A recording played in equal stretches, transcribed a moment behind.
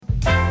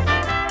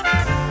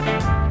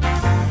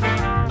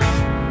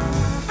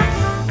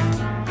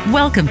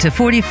Welcome to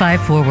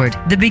 45 Forward,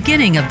 the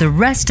beginning of the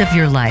rest of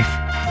your life.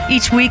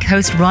 Each week,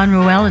 host Ron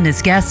Roel and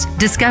his guests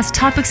discuss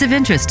topics of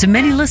interest to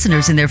many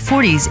listeners in their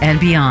 40s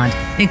and beyond,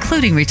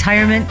 including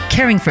retirement,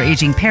 caring for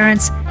aging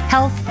parents,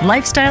 health,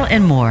 lifestyle,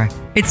 and more.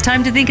 It's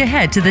time to think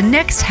ahead to the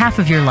next half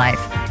of your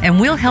life, and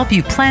we'll help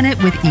you plan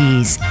it with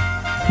ease.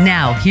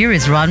 Now, here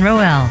is Ron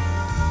Roel.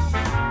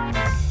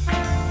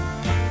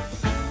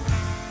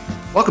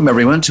 Welcome,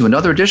 everyone, to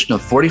another edition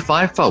of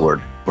 45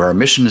 Forward, where our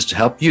mission is to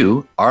help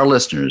you, our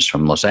listeners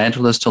from Los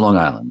Angeles to Long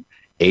Island,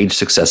 age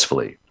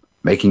successfully,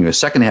 making your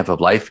second half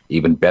of life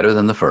even better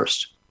than the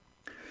first.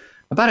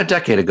 About a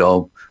decade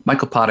ago,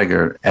 Michael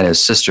Pottinger and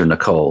his sister,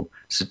 Nicole,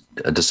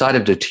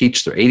 decided to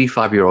teach their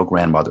 85-year-old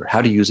grandmother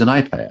how to use an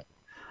iPad.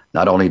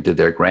 Not only did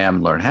their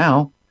gram learn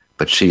how,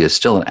 but she is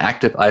still an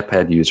active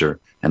iPad user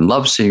and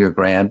loves seeing her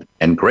grand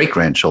and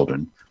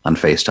great-grandchildren on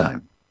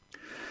FaceTime.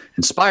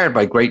 Inspired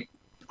by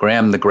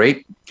Graham the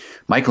Great,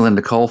 Michael and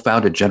Nicole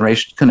founded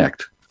Generation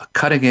Connect, a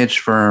cutting-edge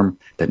firm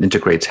that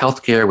integrates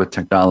healthcare with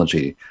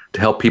technology to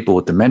help people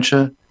with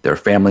dementia, their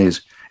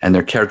families, and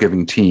their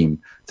caregiving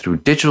team through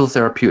digital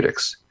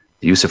therapeutics,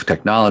 the use of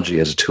technology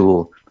as a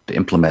tool to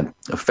implement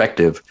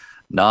effective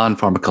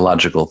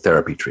non-pharmacological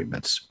therapy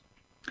treatments.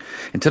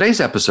 In today's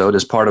episode,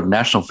 as part of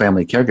National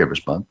Family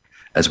Caregivers Month,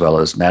 as well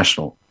as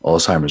National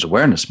Alzheimer's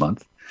Awareness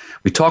Month,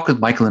 we talk with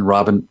Michael and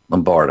Robin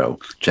Lombardo,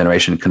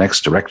 Generation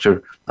Connect's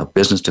Director of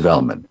Business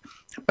Development,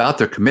 about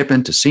their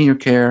commitment to senior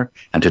care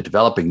and to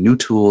developing new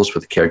tools for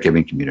the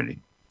caregiving community.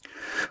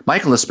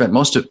 Michael has spent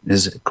most of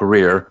his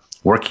career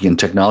working in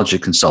technology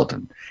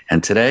consultant,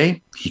 and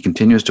today he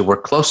continues to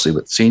work closely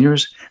with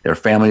seniors, their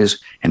families,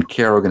 and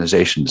care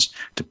organizations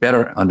to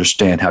better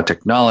understand how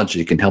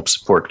technology can help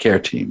support care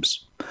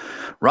teams.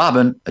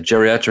 Robin, a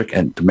geriatric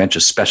and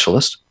dementia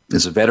specialist,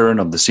 is a veteran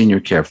of the senior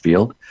care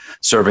field,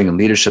 serving in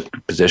leadership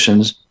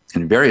positions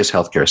in various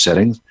healthcare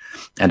settings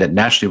and at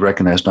nationally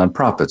recognized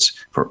nonprofits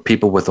for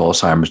people with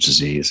Alzheimer's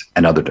disease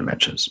and other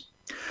dementias.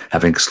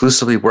 Having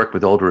exclusively worked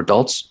with older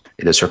adults,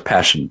 it is her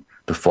passion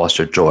to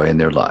foster joy in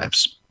their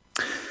lives.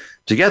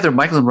 Together,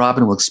 Michael and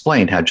Robin will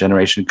explain how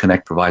Generation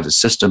Connect provides a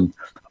system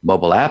of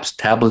mobile apps,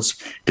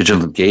 tablets,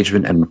 digital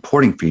engagement, and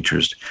reporting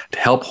features to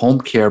help home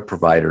care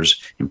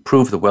providers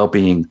improve the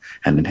well-being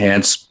and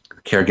enhance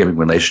caregiving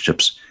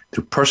relationships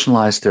through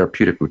personalized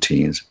therapeutic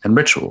routines and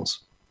rituals.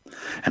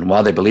 And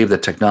while they believe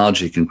that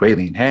technology can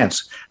greatly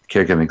enhance the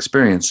caregiving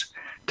experience,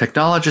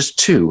 technologists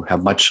too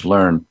have much to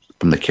learn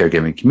from the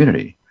caregiving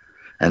community.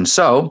 And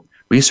so,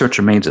 research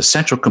remains a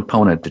central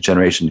component to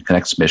Generation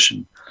Connect's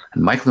mission,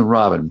 and Michael and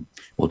Robin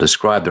will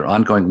describe their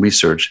ongoing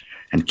research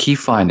and key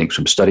findings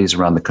from studies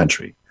around the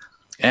country,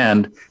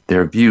 and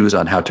their views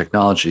on how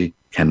technology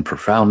can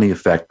profoundly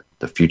affect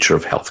the future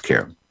of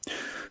healthcare.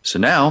 So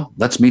now,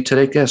 let's meet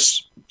today's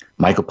guests,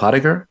 Michael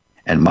Pottinger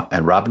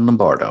and Robin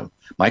Lombardo.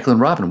 Michael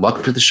and Robin,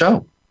 welcome to the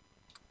show.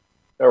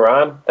 Hey,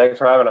 Ron. Thanks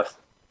for having us.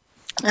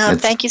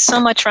 Thank you so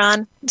much,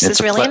 Ron. This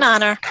is really an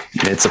honor.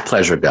 It's a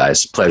pleasure,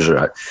 guys.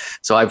 Pleasure.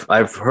 So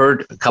I've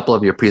heard a couple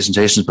of your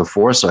presentations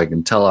before, so I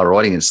can tell our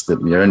audience that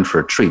you're in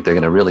for a treat. They're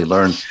going to really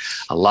learn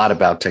a lot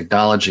about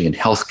technology and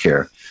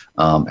healthcare.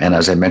 And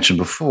as I mentioned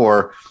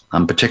before,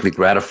 I'm particularly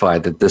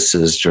gratified that this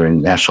is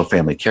during National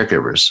Family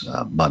Caregivers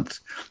Month.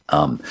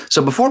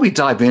 So before we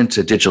dive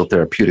into digital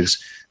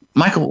therapeutics,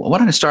 Michael, why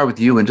don't I start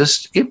with you and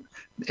just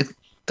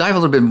dive a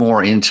little bit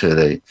more into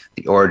the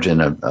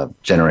origin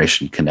of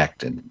Generation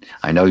Connect. And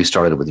I know you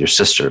started with your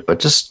sister, but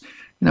just,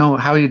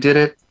 how you did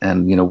it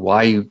and,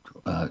 why you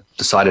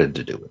decided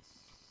to do it.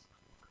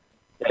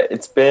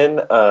 It's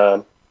been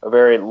a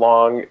very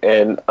long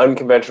and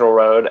unconventional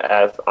road,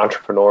 as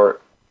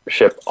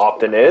entrepreneurship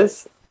often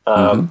is.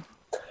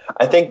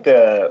 I think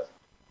the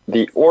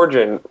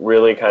origin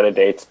really kind of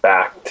dates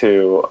back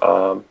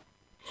to,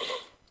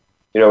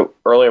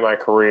 early in my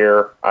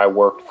career, I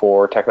worked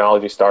for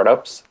technology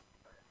startups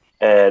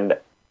and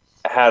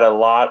had a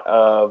lot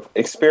of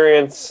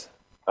experience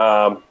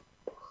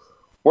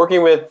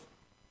working with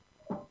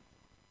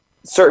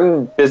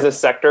certain business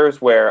sectors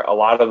where a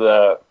lot of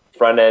the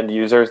front-end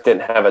users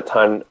didn't have a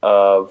ton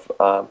of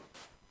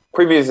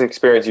previous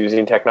experience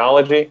using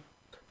technology.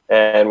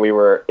 And we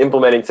were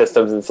implementing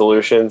systems and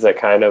solutions that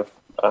kind of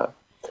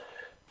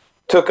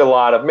took a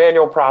lot of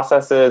manual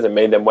processes and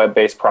made them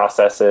web-based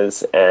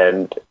processes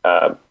and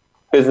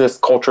business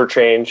culture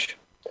change.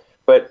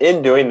 But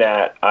in doing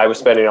that, I was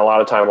spending a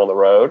lot of time on the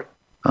road.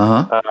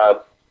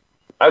 I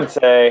would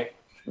say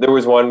there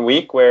was one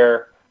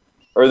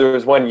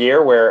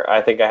year where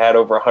I think I had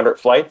over 100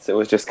 flights. It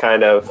was just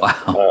kind of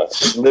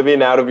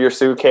living out of your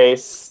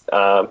suitcase.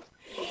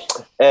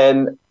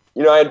 And,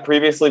 I had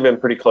previously been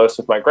pretty close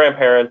with my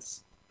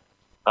grandparents,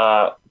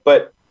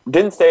 but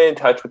didn't stay in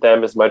touch with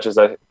them as much as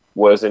I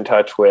was in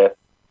touch with,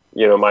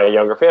 my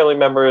younger family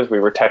members.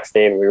 We were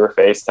texting, we were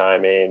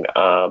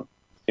FaceTiming.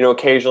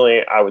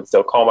 Occasionally I would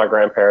still call my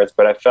grandparents,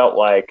 but I felt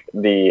like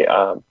the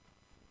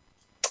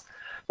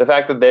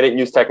fact that they didn't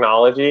use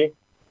technology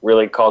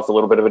really caused a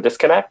little bit of a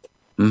disconnect.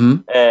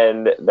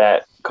 And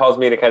that caused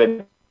me to kind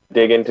of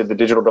dig into the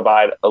digital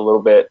divide in a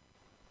little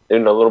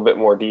bit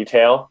more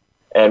detail.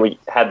 And we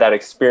had that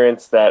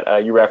experience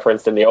that you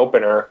referenced in the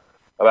opener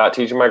about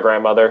teaching my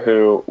grandmother,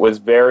 who was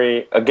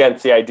very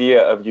against the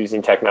idea of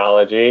using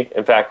technology.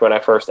 In fact, when I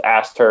first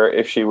asked her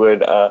if she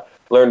would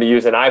learn to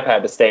use an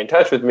iPad to stay in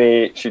touch with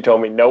me, she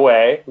told me, no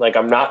way, like,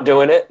 I'm not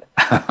doing it.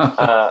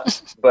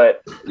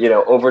 But,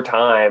 over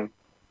time,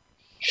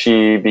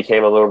 she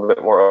became a little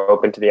bit more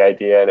open to the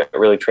idea, and it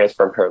really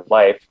transformed her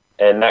life.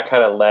 And that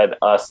kind of led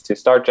us to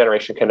start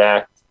Generation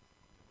Connect,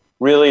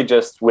 really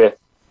just with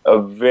a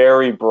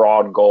very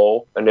broad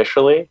goal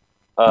initially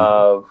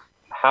of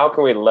how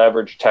can we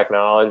leverage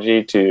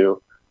technology to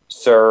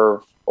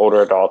serve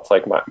older adults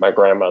like my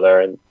grandmother.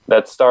 And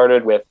that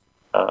started with,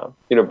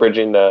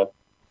 bridging the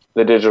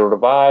digital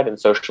divide and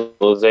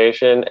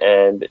socialization.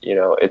 And,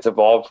 it's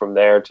evolved from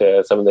there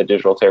to some of the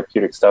digital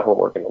therapeutic stuff we're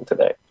working on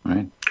today.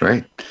 Right.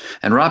 Great.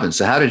 And Robin,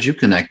 so how did you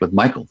connect with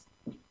Michael?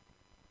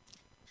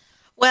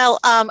 Well,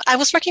 I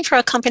was working for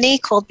a company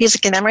called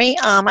Music in Memory.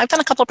 I've done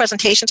a couple of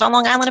presentations on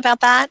Long Island about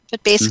that,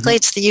 but basically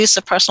it's the use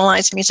of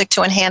personalized music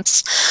to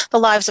enhance the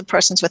lives of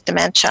persons with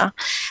dementia.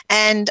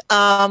 And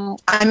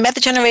I met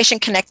the Generation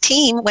Connect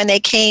team when they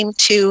came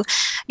to,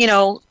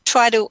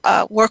 try to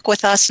work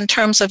with us in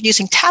terms of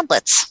using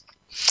tablets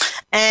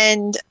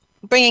and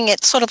bringing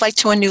it sort of like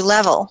to a new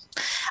level.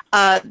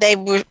 They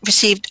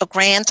received a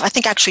grant, I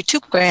think actually 2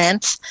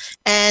 grants,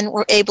 and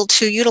were able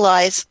to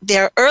utilize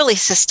their early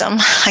system,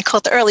 I call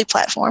it the early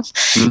platform,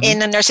 in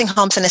the nursing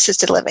homes and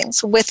assisted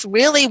livings with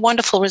really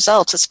wonderful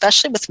results,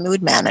 especially with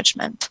mood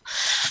management.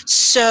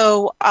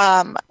 So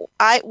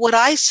what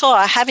I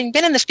saw, having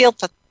been in this field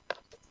for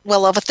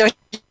well over 30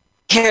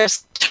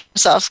 years in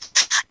terms of,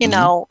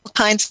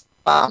 kinds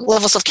of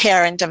levels of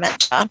care in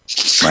dementia,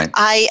 right.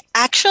 I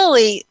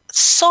actually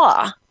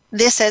saw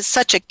this as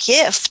such a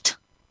gift.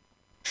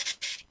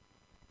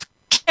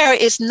 Care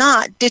is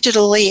not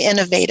digitally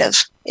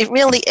innovative. It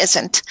really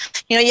isn't.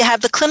 You have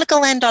the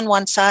clinical end on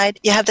one side,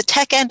 you have the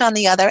tech end on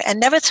the other, and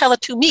never tell the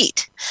two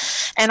meet.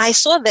 And I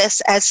saw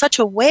this as such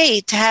a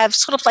way to have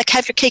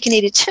your cake and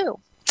eat it too.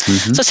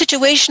 So a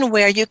situation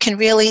where you can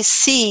really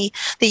see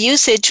the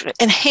usage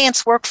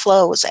enhance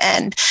workflows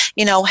and,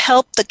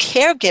 help the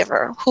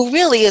caregiver, who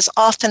really is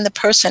often the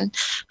person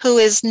who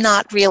is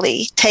not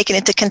really taken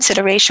into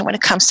consideration when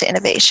it comes to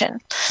innovation.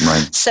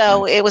 Right.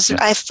 So it was,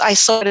 I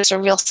saw it as a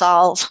real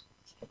solve.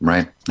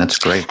 Right. That's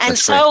great. And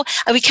so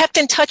we kept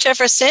in touch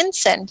ever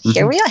since, and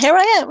here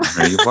I am.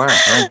 There you are.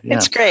 Right? Yeah.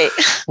 It's great.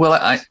 Well,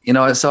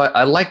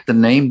 I like the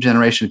name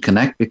Generation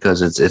Connect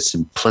because it's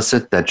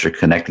implicit that you're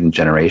connecting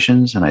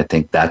generations, and I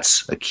think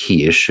that's a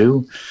key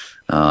issue.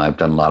 I've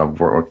done a lot of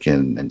work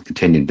and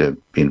continue to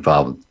be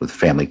involved with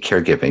family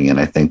caregiving, and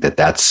I think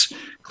that's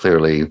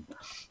clearly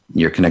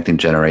you're connecting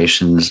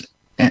generations.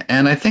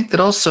 And I think that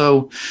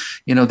also,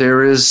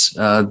 there is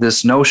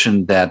this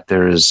notion that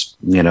there is,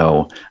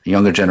 a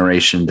younger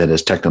generation that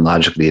is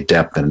technologically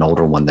adept and an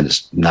older one that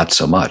is not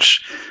so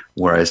much.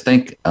 Whereas I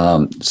think,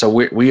 so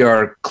we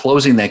are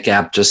closing that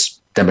gap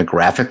just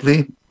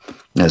demographically,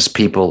 as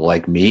people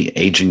like me,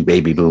 aging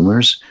baby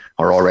boomers,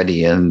 are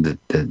already in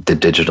the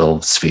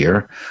digital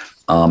sphere.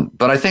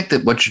 But I think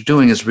that what you're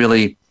doing is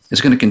going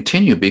to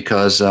continue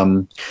because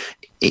no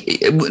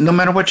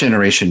matter what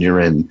generation you're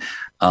in,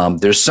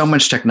 there's so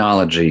much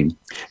technology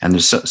and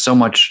there's so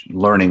much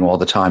learning all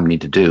the time you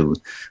need to do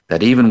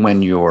that even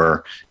when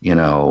you're,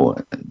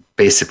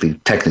 basically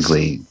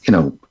technically,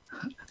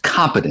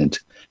 competent,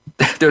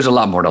 there's a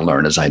lot more to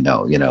learn, as I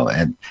know,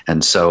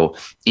 and so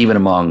even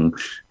among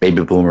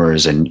baby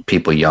boomers and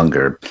people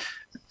younger,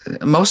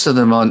 most of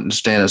them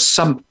understand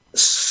some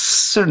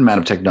certain amount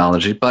of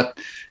technology, but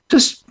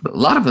just a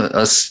lot of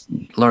us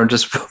learn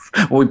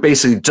we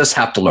basically just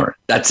have to learn.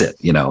 That's it,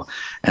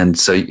 And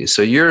so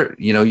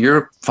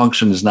your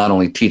function is not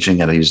only teaching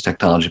how to use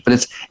technology, but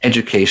it's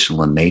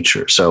educational in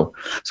nature. So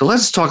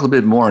let's talk a little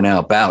bit more now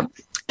about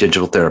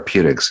digital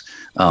therapeutics.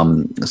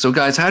 So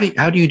guys, how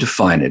do you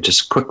define it?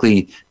 Just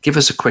quickly give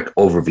us a quick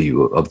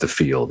overview of the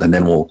field, and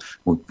then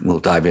we'll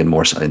dive in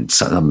more in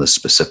some of the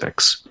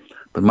specifics.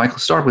 But Michael,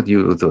 start with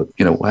you.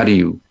 How do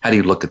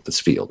you look at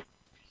this field?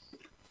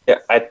 Yeah,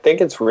 I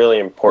think it's really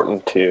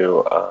important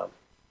to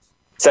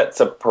set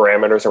some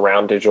parameters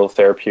around digital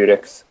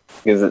therapeutics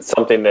because it's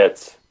something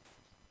that's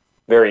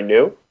very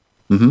new.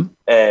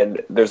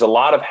 And there's a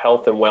lot of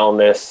health and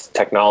wellness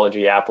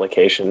technology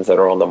applications that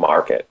are on the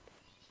market.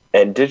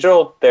 And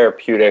digital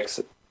therapeutics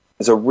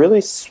is a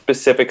really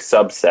specific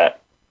subset,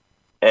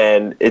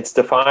 and it's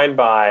defined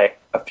by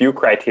a few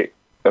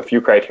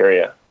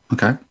criteria.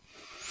 Okay.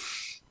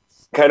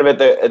 Kind of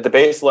at the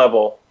base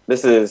level,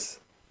 this is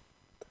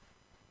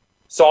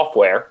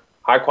software,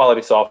 high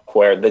quality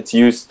software that's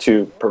used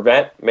to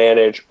prevent,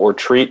 manage, or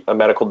treat a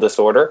medical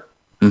disorder.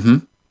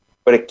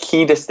 But a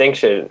key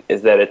distinction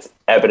is that it's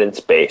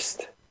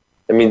evidence-based.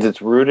 It means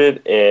it's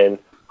rooted in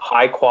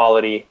high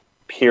quality,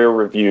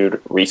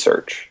 peer-reviewed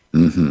research.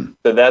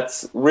 So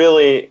that's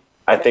really,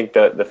 I think,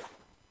 the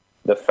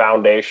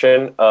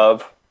foundation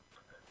of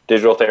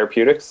digital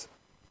therapeutics.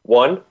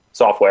 1,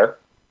 software.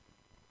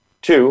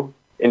 2,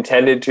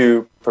 intended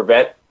to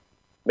prevent,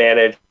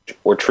 manage,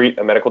 or treat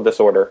a medical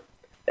disorder.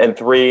 And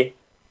 3,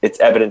 it's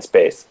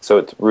evidence-based, so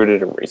it's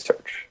rooted in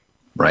research.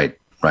 Right,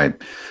 right.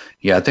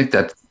 Yeah, I think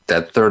that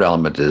third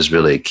element is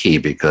really key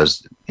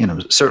because,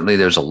 certainly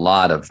there's a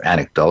lot of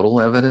anecdotal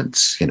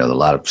evidence, a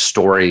lot of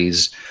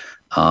stories,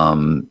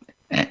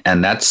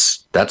 and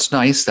that's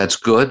nice. That's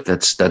good.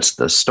 That's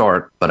the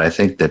start. But I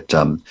think that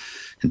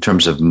in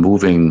terms of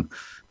moving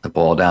the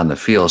ball down the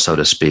field, so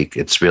to speak,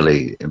 it's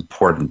really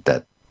important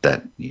that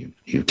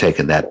you've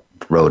taken that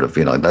road of,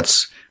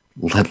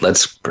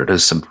 let's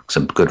produce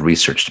some good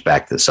research to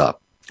back this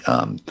up.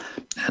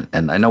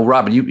 And I know,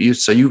 Robin, you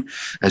as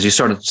you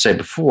started to say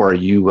before,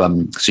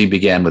 you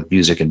began with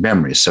music and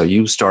memory. So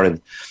you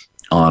started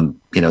on,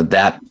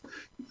 that,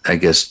 I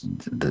guess,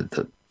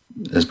 the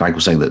as Mike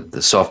was saying,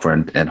 the software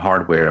and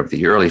hardware of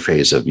the early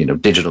phase of,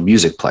 digital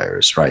music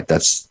players, right?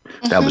 That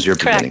was your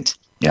correct. beginning.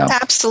 Yeah,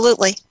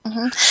 absolutely.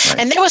 Right.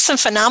 And there was some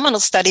phenomenal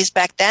studies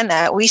back then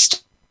that we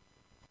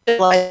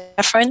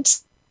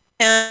reference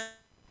and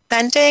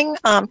bending,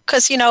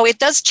 because it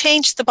does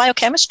change the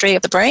biochemistry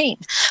of the brain.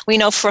 We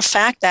know for a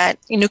fact that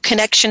new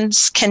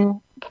connections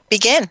can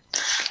begin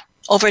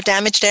over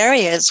damaged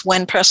areas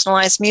when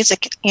personalized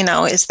music,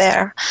 is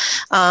there.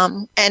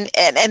 And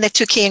the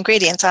two key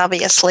ingredients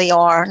obviously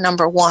are,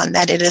 number one,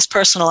 that it is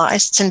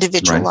personalized, it's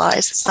individualized, right.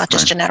 It's not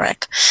just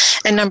generic.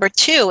 And number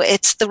two,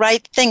 it's the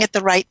right thing at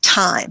the right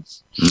time.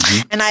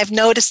 Mm-hmm. And I've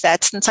noticed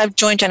that since I've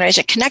joined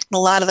Generation Connect and a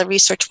lot of the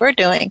research we're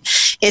doing,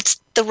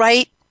 it's the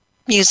right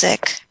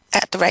music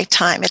at the right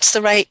time. It's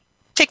the right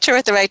picture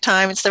at the right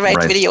time. It's the right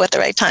video at the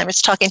right time.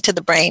 It's talking to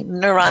the brain,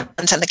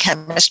 neurons, and the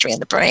chemistry in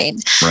the brain.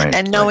 Right.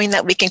 And knowing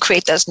that we can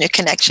create those new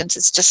connections,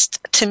 it's just,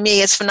 to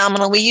me, it's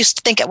phenomenal. We used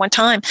to think at one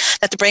time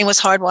that the brain was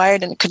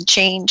hardwired and it could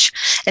change.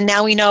 And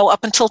now we know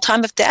up until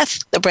time of death,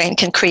 the brain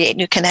can create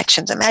new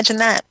connections. Imagine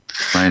that.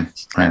 Right.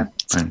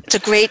 It's a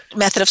great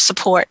method of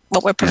support,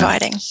 what we're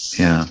providing.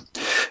 Yeah.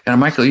 And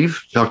Michael,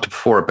 you've talked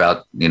before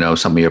about,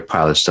 some of your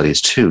pilot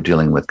studies too,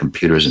 dealing with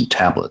computers and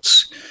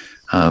tablets.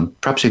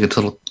 Perhaps you could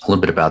tell a little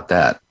bit about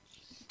that.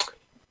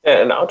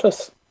 Yeah, and I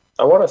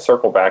want to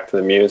circle back to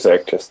the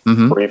music just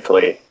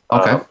briefly.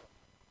 Okay.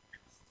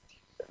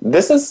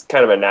 This is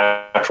kind of a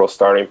natural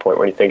starting point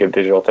when you think of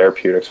digital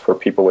therapeutics for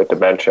people with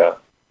dementia.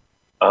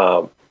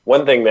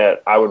 One thing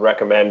that I would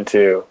recommend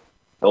to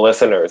the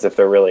listeners, if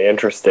they're really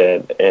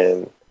interested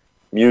in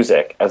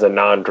music as a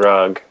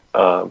non-drug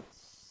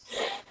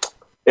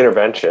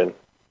intervention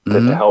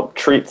to help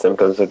treat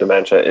symptoms of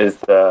dementia, is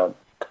the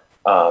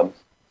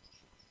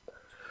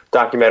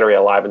documentary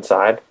Alive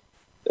Inside.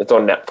 It's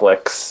on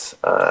Netflix,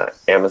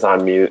 Amazon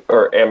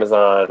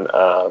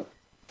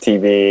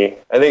TV.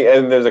 I think,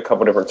 and there's a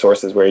couple different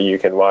sources where you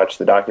can watch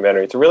the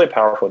documentary. It's a really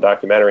powerful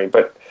documentary.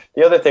 But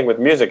the other thing with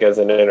music as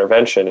an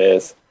intervention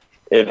is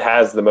it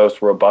has the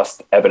most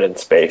robust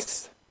evidence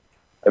base.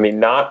 I mean,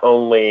 not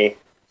only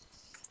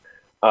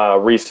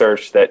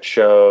research that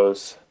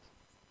shows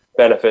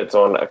benefits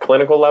on a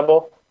clinical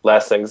level,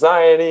 less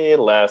anxiety,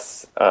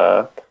 less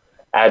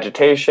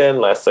agitation,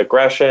 less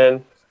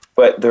aggression,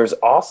 but there's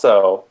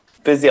also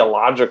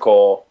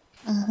physiological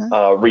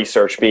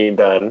research being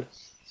done.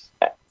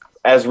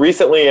 As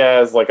recently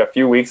as like a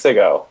few weeks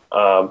ago,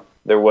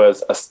 there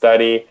was a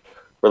study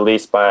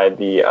released by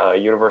the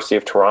University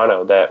of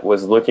Toronto that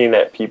was looking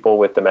at people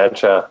with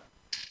dementia,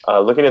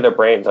 looking at their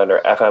brains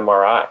under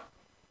fMRI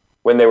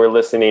when they were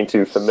listening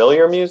to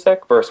familiar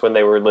music versus when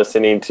they were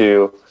listening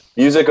to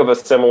music of a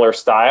similar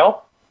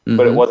style,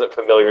 but it wasn't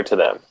familiar to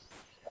them.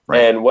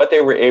 Right. And what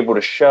they were able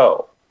to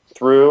show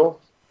through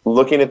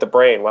looking at the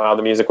brain while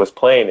the music was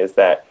playing is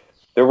that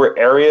there were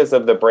areas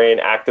of the brain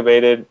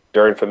activated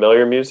during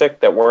familiar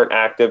music that weren't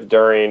active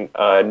during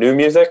new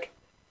music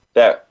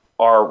that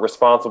are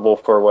responsible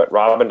for what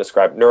Robin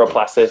described,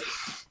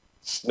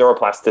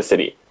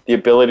 neuroplasticity, the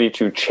ability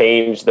to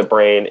change the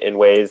brain in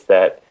ways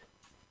that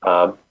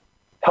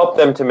help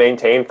them to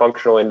maintain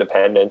functional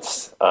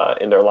independence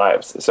in their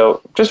lives.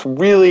 So just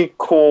really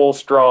cool,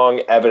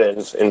 strong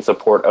evidence in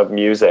support of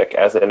music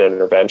as an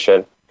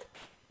intervention.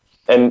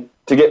 And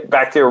to get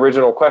back to your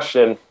original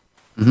question,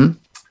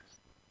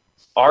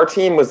 our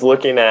team was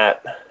looking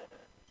at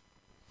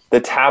the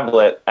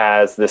tablet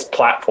as this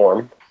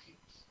platform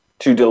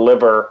to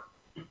deliver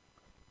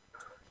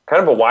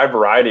kind of a wide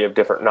variety of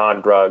different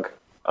non-drug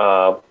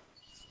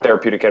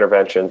therapeutic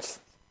interventions.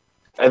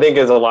 I think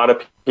as a lot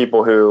of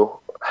people who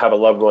have a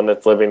loved one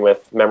that's living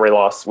with memory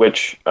loss,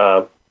 which,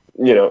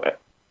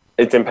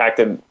 it's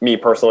impacted me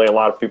personally. A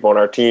lot of people on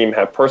our team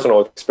have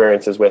personal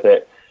experiences with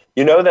it.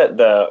 You know that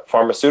the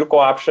pharmaceutical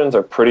options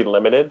are pretty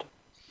limited.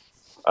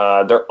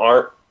 There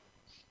aren't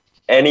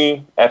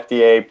any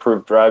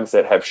FDA-approved drugs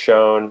that have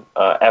shown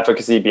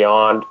efficacy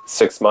beyond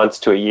 6 months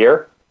to a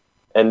year.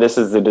 And this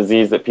is the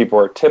disease that people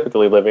are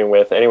typically living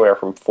with anywhere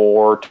from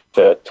 4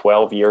 to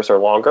 12 years or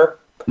longer.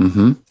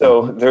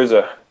 So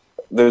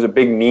there's a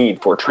big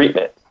need for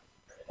treatment.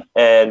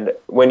 And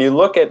when you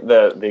look at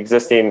the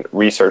existing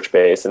research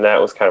base, and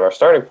that was kind of our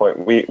starting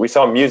point, we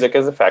saw music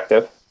as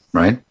effective.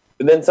 Right.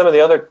 But then some of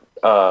the other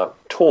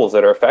tools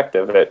that are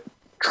effective at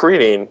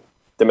treating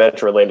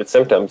dementia-related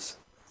symptoms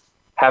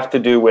have to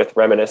do with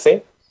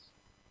reminiscing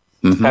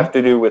have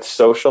to do with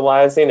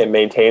socializing and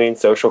maintaining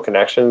social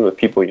connections with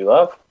people you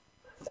love,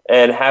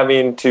 and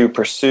having to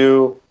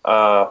pursue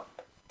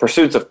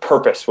pursuits of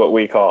purpose, what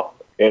we call,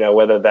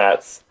 whether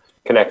that's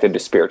connected to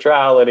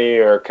spirituality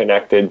or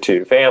connected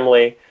to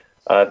family,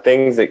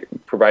 things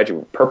that provide you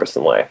with purpose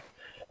in life.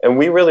 And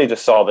we really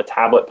just saw the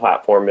tablet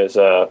platform as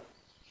a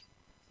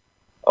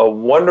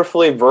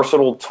wonderfully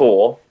versatile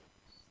tool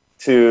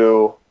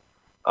to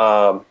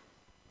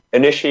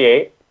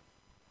initiate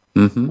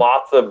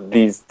lots of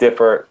these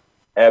different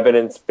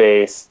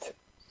evidence-based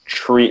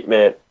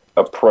treatment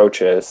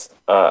approaches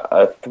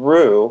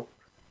through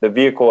the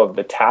vehicle of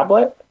the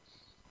tablet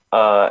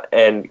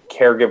and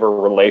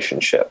caregiver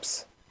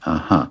relationships.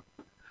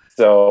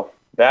 So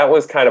that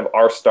was kind of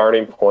our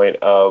starting point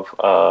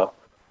of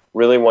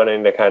really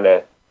wanting to kind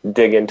of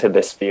dig into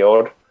this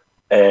field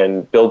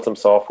and build some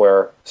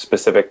software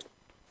specific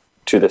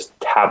to this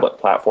tablet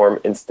platform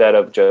instead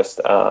of just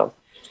the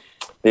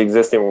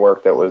existing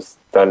work that was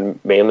done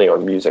mainly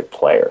on music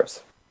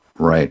players.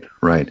 Right.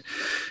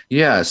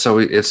 Yeah, so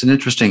it's an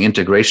interesting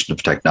integration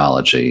of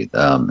technology,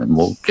 and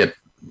we'll get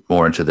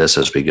more into this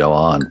as we go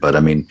on. But I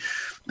mean,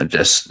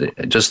 just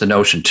the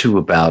notion too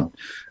about,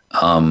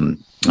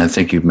 I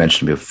think you've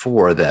mentioned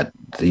before that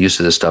the use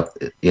of this stuff,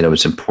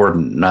 it's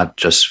important not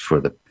just for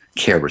the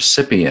care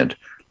recipient,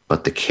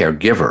 but the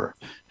caregiver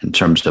in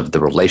terms of the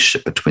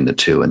relationship between the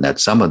two, and that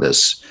some of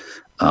this,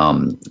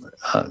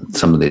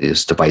 some of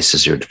these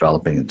devices you're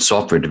developing and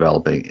software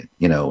developing,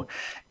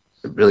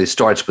 it really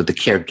starts with the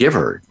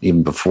caregiver,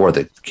 even before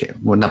the care,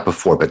 well, not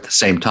before, but at the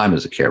same time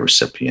as the care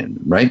recipient,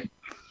 right?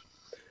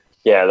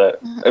 Yeah, the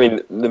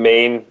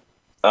main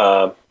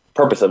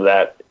purpose of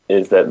that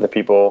is that the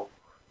people,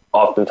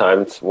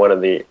 oftentimes one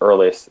of the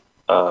earliest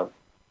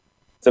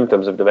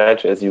symptoms of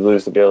dementia is you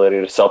lose the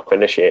ability to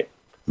self-initiate.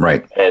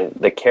 Right. And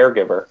the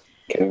caregiver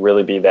can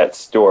really be that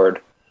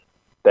steward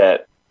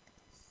that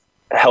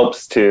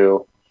helps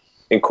to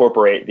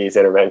incorporate these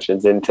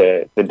interventions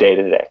into the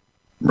day-to-day.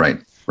 Right.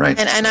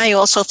 And I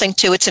also think,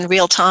 too, it's in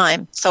real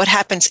time. So it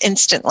happens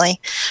instantly.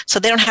 So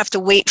they don't have to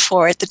wait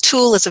for it. The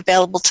tool is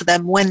available to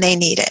them when they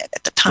need it,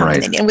 at the time.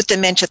 Right. And with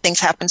dementia, things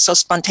happen so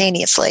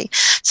spontaneously.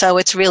 So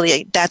it's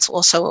really, that's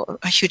also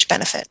a huge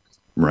benefit.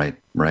 Right.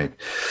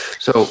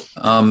 So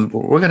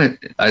we're going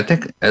to, I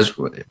think, as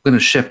we're going to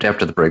shift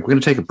after the break. We're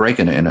going to take a break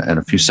in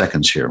a few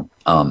seconds here.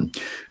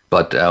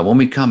 But when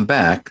we come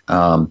back,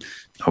 we're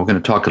going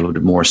to talk a little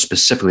bit more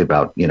specifically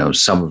about,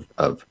 some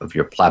of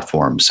your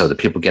platforms so that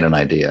people get an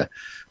idea.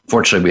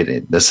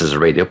 Fortunately, this is a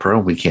radio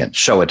program. We can't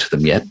show it to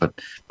them yet, but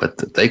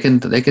they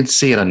can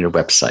see it on your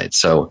website.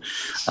 So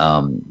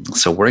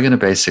we're going to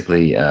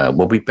basically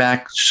we'll be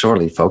back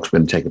shortly, folks. We're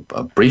going to take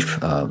a brief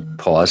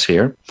pause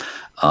here,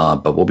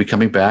 but we'll be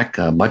coming back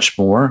much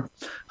more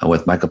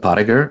with Michael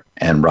Pottinger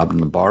and Robin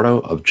Lombardo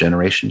of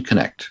Generation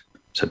Connect.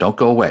 So don't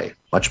go away.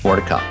 Much more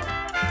to come.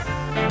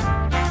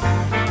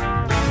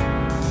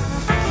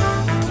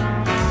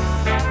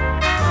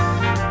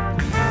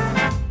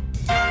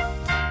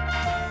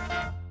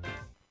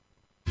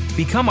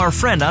 Become our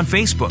friend on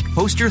Facebook.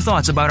 Post your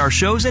thoughts about our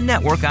shows and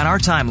network on our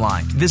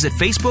timeline. Visit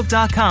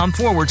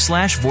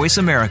Facebook.com/Voice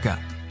America.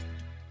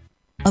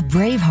 A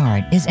brave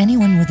heart is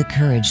anyone with the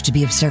courage to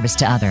be of service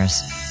to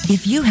others.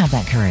 If you have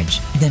that courage,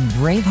 then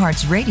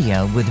Bravehearts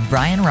Radio with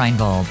Brian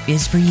Reinbold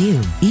is for you.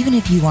 Even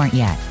if you aren't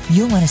yet,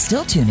 you'll want to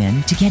still tune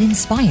in to get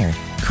inspired,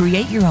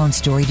 create your own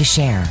story to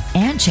share,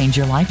 and change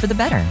your life for the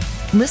better.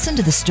 Listen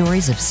to the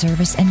stories of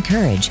service and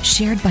courage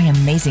shared by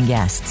amazing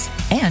guests,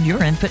 and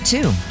your input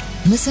too.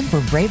 Listen for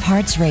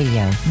Bravehearts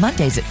Radio,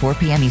 Mondays at 4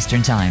 p.m.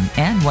 Eastern Time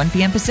and 1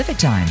 p.m. Pacific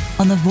Time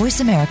on the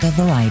Voice America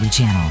Variety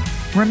Channel.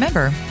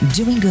 Remember,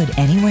 doing good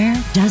anywhere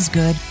does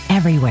good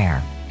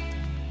everywhere.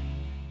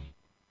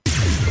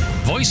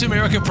 Voice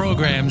America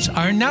programs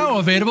are now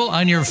available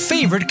on your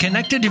favorite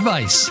connected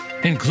device,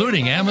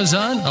 including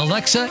Amazon,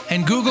 Alexa,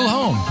 and Google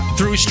Home.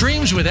 Through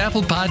streams with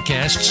Apple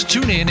Podcasts,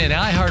 TuneIn, and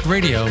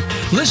iHeartRadio,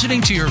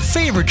 listening to your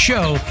favorite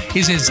show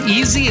is as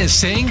easy as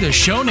saying the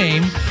show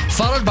name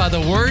followed by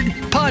the word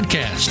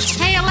podcast.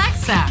 Hey,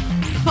 Alexa,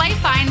 play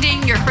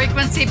Finding Your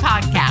Frequency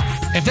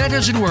podcast. If that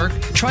doesn't work,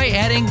 try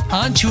adding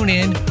on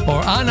TuneIn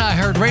or on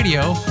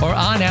iHeartRadio or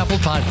on Apple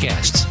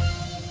Podcasts.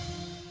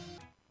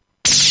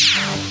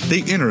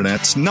 The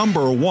Internet's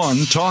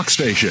 #1 talk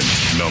station.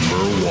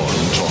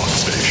 #1 talk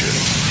station.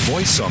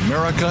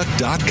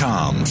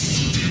 VoiceAmerica.com.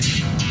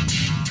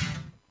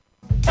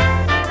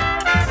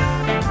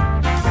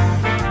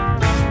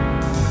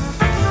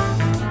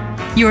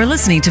 You're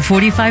listening to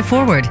 45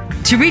 Forward.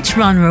 To reach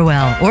Ron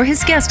Roel or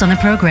his guest on the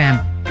program,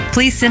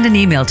 please send an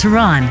email to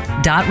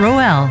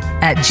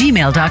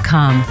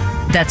ron.roel@gmail.com.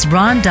 That's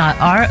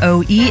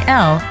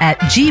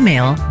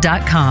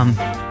ron.roel@gmail.com.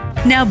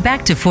 Now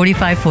back to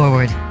 45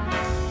 Forward.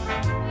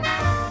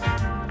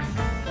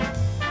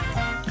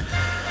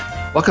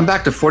 Welcome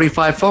back to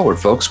 45 Forward,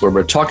 folks, where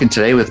we're talking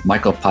today with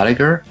Michael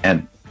Pottinger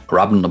and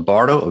Robin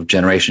Lombardo of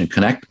Generation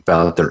Connect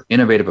about their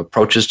innovative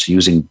approaches to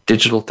using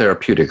digital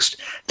therapeutics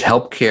to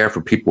help care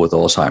for people with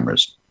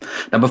Alzheimer's.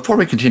 Now, before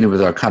we continue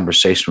with our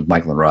conversation with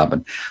Michael and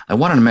Robin, I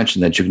wanted to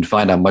mention that you can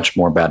find out much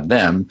more about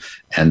them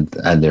and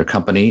their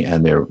company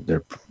and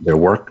their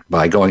work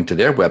by going to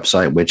their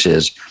website, which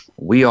is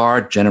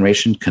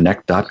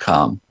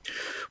wearegenerationconnect.com,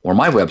 or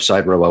my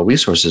website,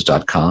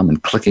 rowellresources.com,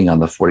 and clicking on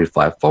the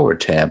 45 Forward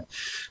tab,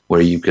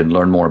 where you can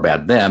learn more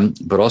about them,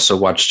 but also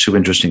watch 2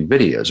 interesting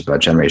videos about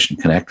Generation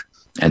Connect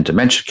and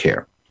dementia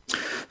care.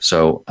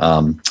 So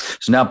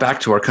now back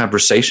to our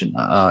conversation.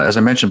 As I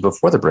mentioned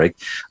before the break,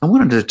 I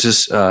wanted to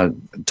just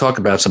talk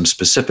about some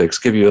specifics,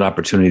 give you an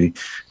opportunity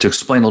to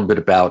explain a little bit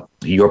about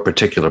your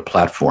particular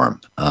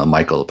platform,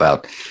 Michael,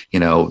 about,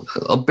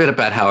 a bit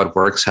about how it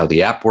works, how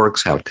the app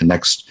works, how it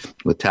connects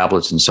with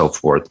tablets and so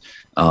forth.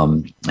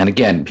 And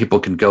again, people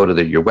can go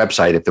to your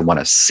website if they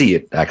want to see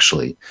it,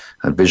 actually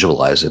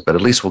visualize it, but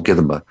at least we'll give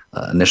them an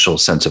initial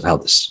sense of how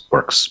this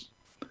works.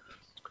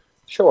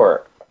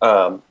 Sure.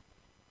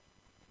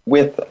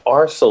 With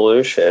our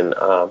solution,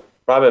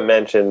 Robin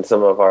mentioned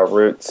some of our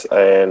roots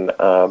in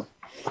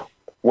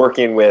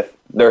working with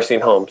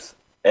nursing homes.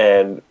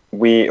 And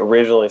we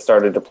originally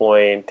started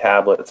deploying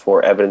tablets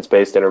for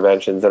evidence-based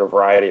interventions in a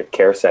variety of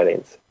care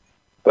settings.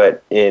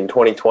 But in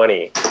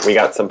 2020, we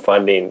got some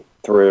funding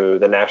through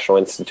the National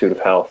Institute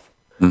of Health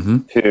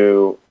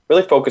to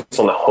really focus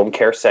on the home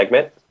care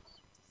segment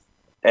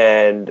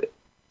and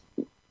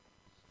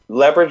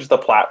leverage the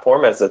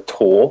platform as a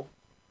tool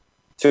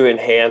to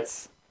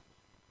enhance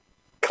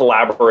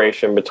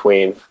collaboration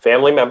between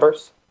family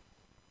members,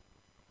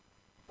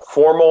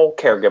 formal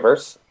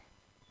caregivers,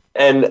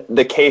 and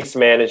the case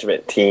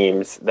management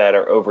teams that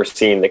are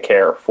overseeing the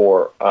care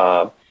for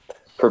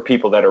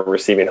people that are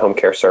receiving home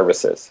care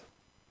services.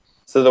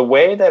 So the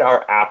way that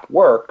our app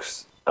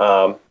works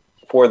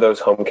for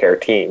those home care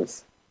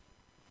teams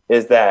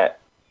is that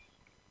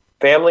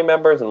family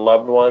members and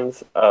loved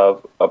ones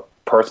of a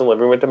person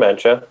living with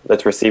dementia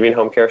that's receiving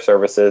home care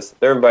services,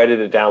 they're invited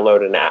to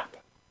download an app.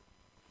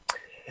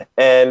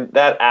 And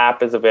that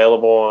app is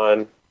available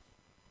on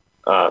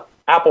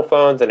Apple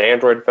phones and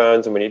Android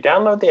phones. And when you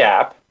download the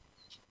app,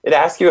 it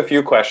asks you a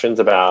few questions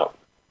about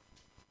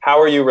how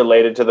are you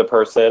related to the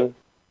person?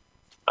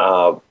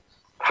 How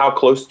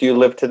close do you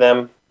live to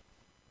them?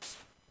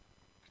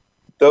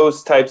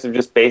 Those types of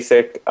just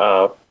basic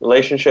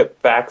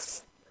relationship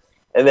facts.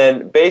 And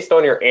then based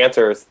on your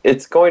answers,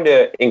 it's going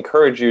to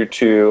encourage you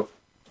to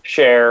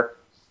share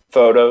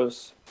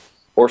photos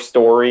or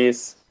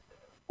stories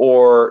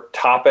or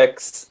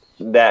topics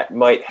that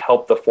might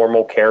help the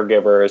formal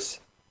caregivers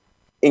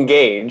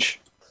engage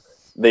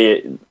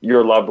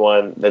your loved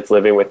one that's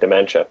living with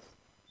dementia.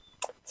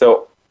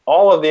 So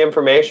all of the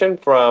information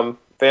from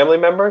family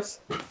members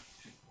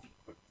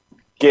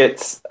it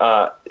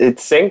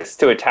syncs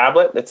to a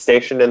tablet that's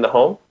stationed in the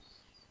home.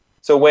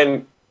 So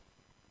when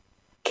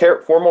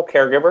formal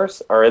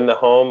caregivers are in the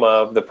home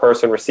of the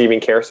person receiving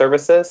care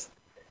services,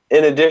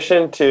 in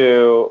addition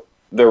to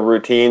the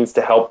routines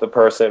to help the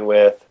person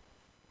with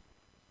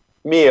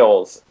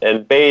meals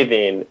and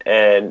bathing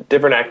and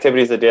different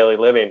activities of daily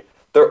living,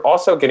 they're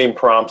also getting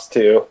prompts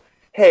to,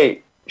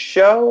 hey,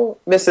 show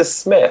Mrs.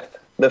 Smith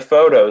the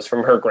photos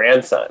from her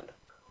grandson,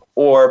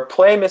 or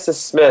play Mrs.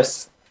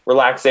 Smith's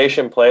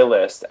relaxation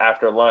playlist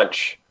after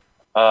lunch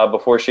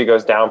before she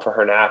goes down for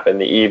her nap in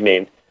the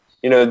evening.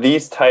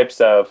 These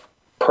types of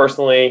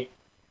personally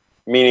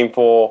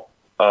meaningful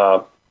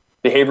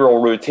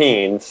behavioral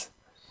routines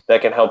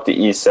that can help to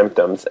ease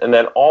symptoms. And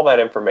then all that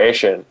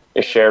information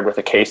is shared with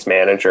a case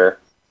manager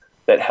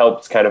that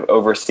helps kind of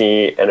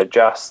oversee and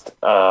adjust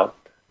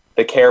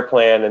the care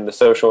plan and the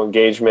social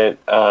engagement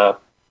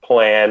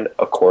plan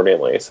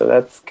accordingly. So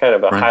that's kind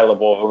of a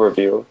high-level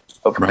overview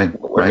of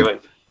what we're doing.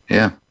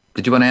 Yeah.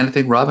 Did you want to add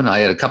anything, Robin? I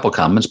had a couple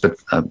comments, but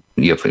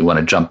if you want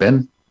to jump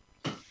in.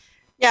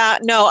 Yeah,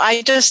 no,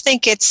 I just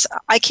think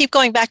I keep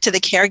going back to the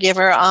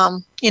caregiver.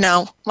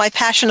 My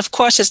passion, of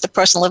course, is the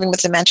person living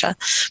with dementia.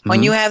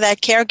 When you have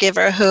that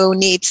caregiver who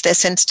needs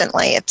this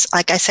instantly, it's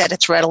like I said,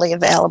 it's readily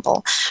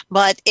available,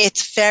 but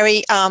it's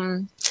very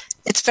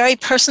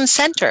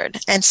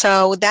person-centered. And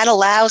so that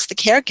allows the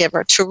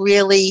caregiver to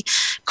really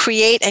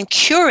create and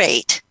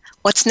curate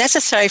what's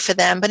necessary for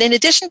them. But in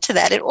addition to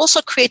that, it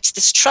also creates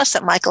this trust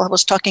that Michael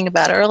was talking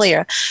about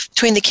earlier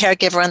between the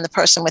caregiver and the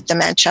person with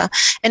dementia.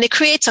 And it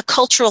creates a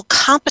cultural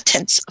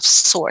competence of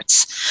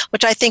sorts,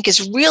 which I think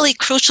is really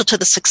crucial to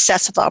the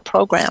success of our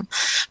program.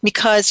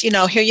 Because,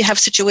 here you have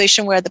a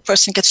situation where the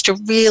person gets to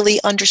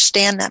really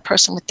understand that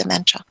person with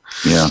dementia.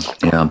 Yeah.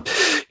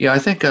 I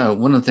think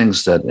one of the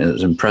things that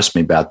has impressed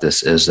me about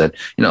this is that,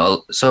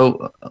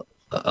 so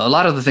a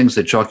lot of the things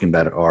they're talking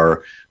about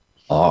are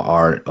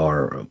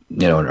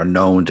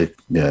known to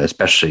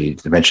especially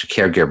dementia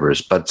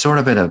caregivers, but sort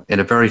of in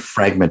a very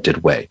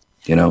fragmented way.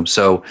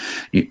 So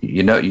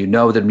you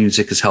know that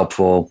music is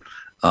helpful.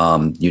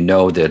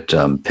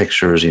 That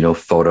pictures,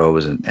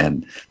 photos,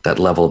 and that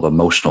level of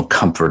emotional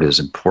comfort is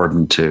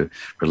important to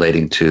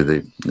relating to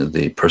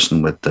the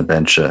person with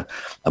dementia.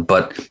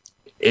 But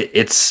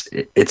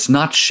it's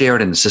not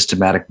shared in a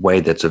systematic way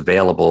that's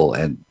available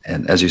and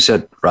as you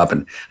said,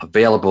 Robin,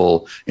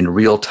 available in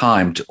real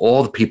time to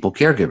all the people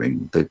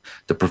caregiving,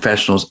 the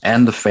professionals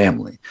and the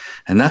family.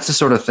 And that's the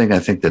sort of thing I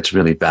think that's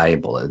really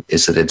valuable,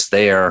 is that it's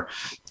there,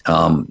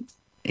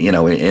 in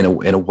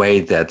a way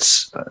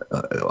that's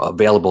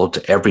available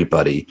to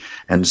everybody.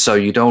 And so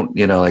you don't,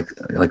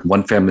 like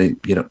one family,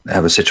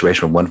 have a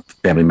situation where one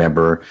family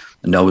member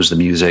knows the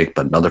music,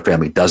 but another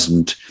family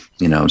doesn't,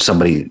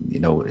 somebody,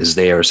 is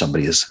there,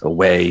 somebody is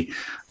away.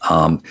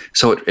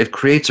 So it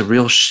creates a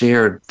real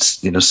shared,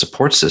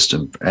 support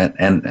system.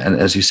 And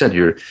as you said,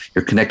 you're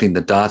connecting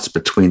the dots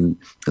between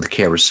the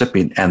care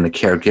recipient and the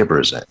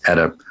caregivers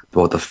at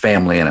both a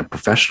family and a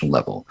professional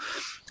level.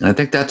 And I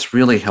think that's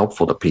really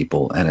helpful to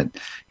people. And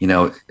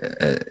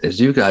as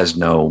you guys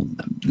know,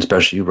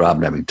 especially you,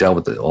 Robin, having dealt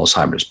with the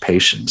Alzheimer's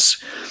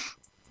patients,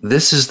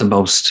 this is the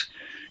most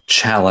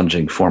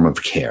challenging form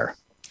of care,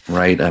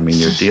 right? I mean,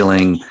 you're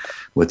dealing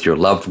with your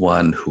loved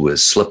one who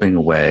is slipping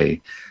away.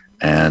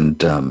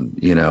 And,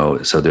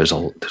 so there's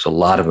a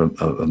lot of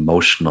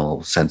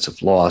emotional sense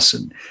of loss.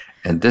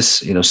 And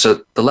this,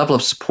 so the level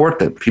of support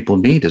that people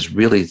need is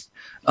really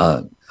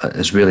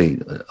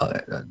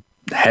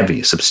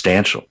heavy,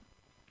 substantial.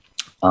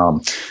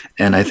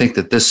 And I think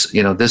that this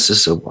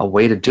is a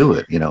way to do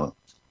it,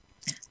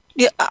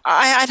 Yeah,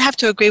 I'd have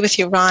to agree with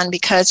you, Ron,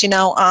 because,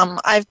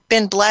 I've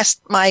been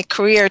blessed my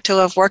career to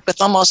have worked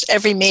with almost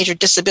every major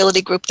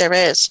disability group there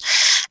is.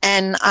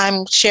 And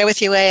I'm share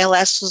with you,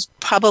 ALS was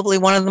probably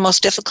one of the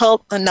most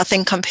difficult, and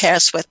nothing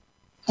compares with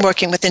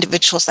working with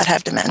individuals that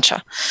have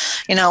dementia,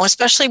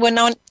 especially when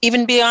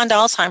even beyond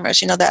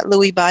Alzheimer's, that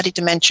Lewy body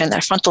dementia,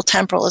 that frontal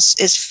temporal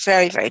is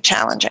very, very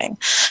challenging.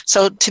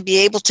 So to be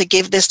able to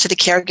give this to the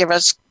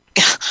caregivers,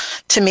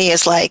 to me,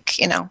 is like,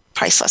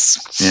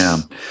 priceless. Yeah.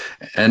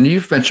 And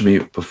you've mentioned me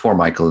before,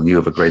 Michael, and you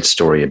have a great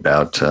story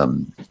about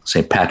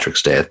St.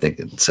 Patrick's Day. I think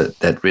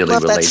that really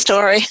Love relates. That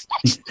story.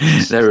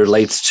 That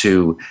relates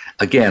to,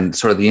 again,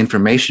 sort of the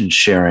information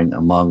sharing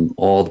among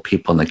all the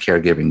people in the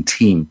caregiving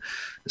team,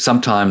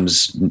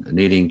 sometimes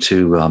needing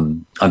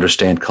to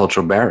understand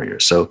cultural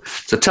barriers. So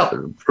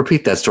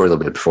repeat that story a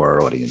little bit for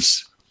our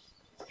audience.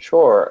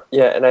 Sure.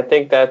 Yeah. And I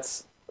think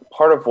that's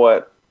part of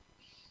what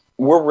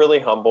we're really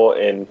humble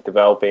in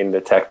developing the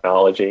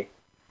technology,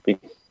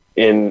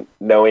 in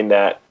knowing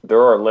that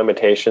there are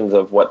limitations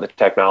of what the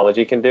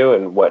technology can do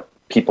and what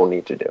people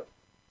need to do.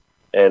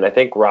 And I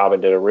think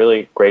Robin did a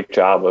really great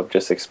job of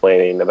just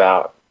explaining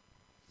about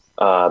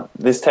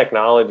this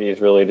technology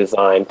is really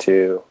designed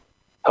to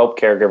help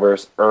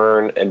caregivers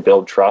earn and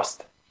build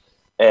trust.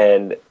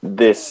 And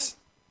this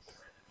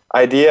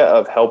idea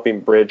of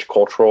helping bridge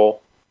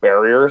cultural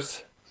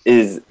barriers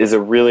is a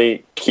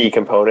really key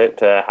component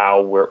to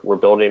how we're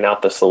building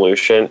out the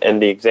solution.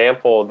 And the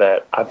example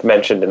that I've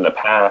mentioned in the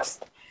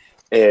past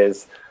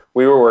is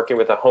we were working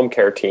with a home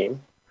care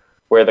team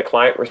where the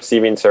client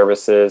receiving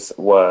services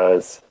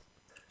was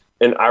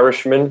an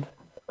Irishman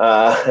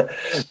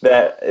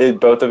that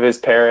both of his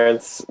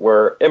parents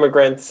were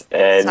immigrants,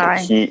 and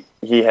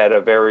he had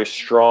a very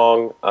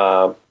strong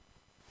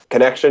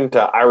connection to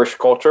Irish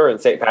culture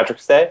and St.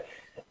 Patrick's Day.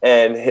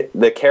 And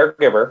the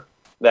caregiver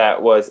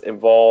that was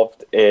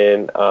involved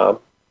in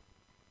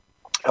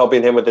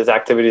helping him with his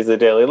activities of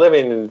daily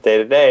living and the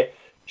day-to-day,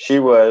 she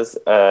was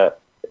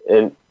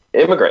an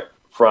immigrant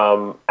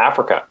from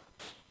Africa.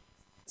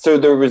 So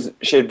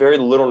she had very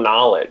little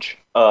knowledge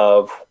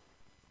of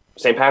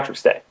St.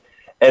 Patrick's Day.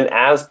 And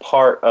as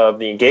part of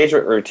the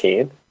engagement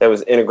routine that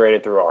was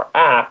integrated through our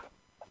app,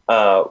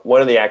 one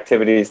of the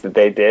activities that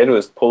they did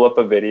was pull up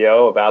a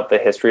video about the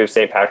history of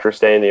St. Patrick's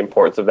Day and the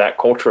importance of that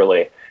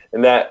culturally.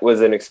 And that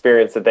was an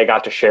experience that they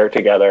got to share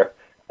together,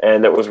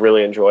 and that was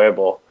really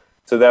enjoyable.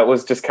 So that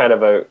was just kind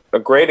of a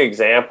great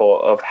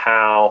example of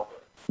how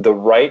the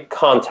right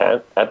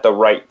content at the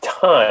right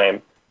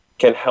time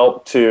can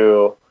help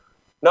to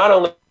not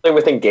only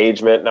with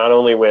engagement, not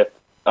only with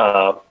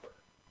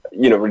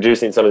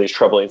reducing some of these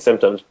troubling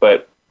symptoms,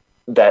 but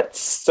that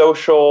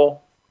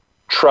social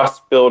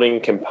trust-building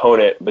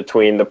component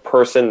between the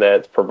person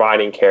that's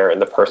providing care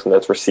and the person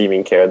that's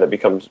receiving care that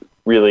becomes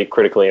really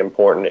critically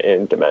important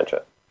in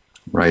dementia.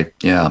 Right.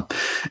 Yeah.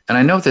 And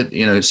I know that,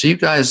 so you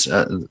guys,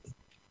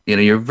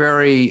 you're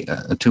very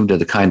attuned to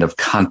the kind of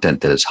content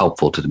that is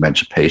helpful to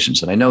dementia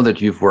patients. And I know that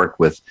you've worked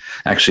with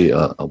actually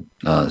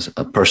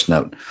a person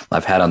that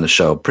I've had on the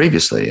show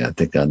previously, I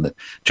think on the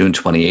June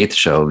 28th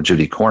show,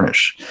 Judy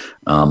Cornish,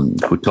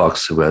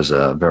 who has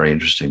a very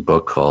interesting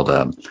book called,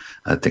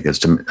 I think it's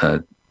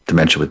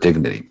Dementia with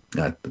Dignity.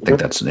 I think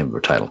that's the name of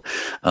her title.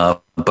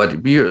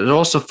 But you're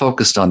also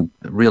focused on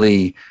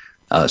really,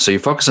 so you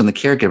focus on the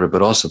caregiver,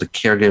 but also the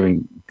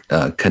caregiving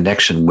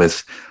connection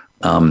with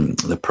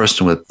the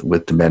person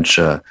with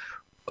dementia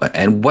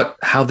and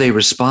how they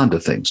respond to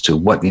things,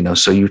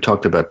 so you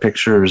talked about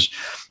pictures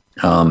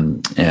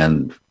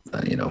and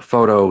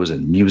photos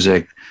and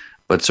music,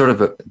 but sort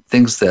of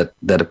things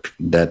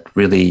that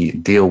really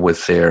deal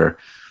with their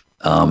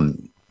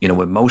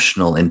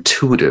emotional,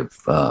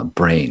 intuitive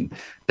brain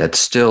that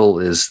still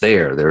is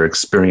there, their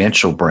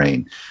experiential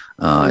brain.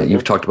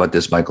 You've talked about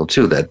this, Michael,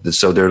 too.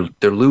 So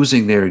they're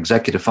losing their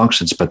executive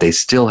functions, but they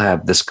still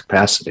have this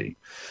capacity.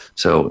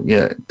 So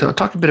yeah,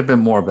 talk a bit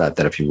more about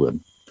that, if you would.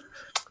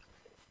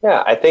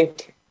 Yeah, I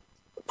think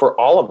for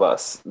all of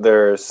us,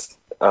 there's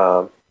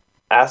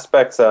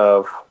aspects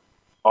of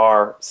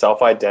our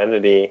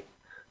self-identity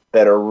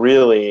that are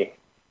really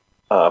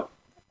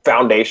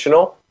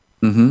foundational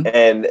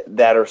and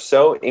that are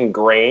so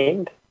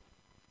ingrained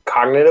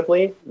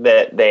cognitively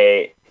that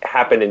they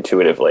happen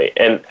intuitively.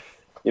 And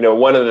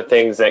one of the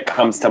things that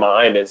comes to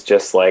mind is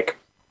just like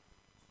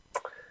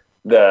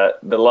the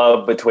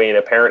love between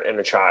a parent and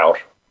a child.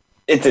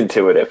 It's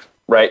intuitive,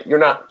 right? You're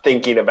not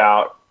thinking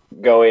about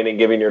going and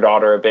giving your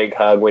daughter a big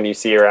hug when you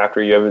see her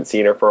after you haven't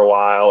seen her for a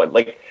while. And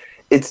like,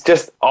 it's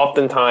just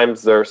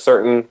oftentimes there are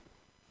certain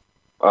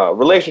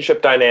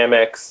relationship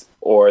dynamics,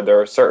 or there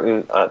are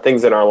certain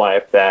things in our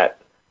life that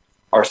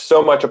are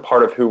so much a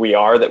part of who we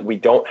are that we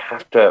don't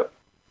have to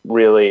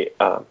really,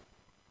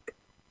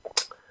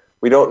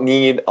 we don't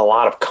need a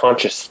lot of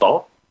conscious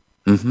thought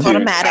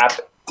automatic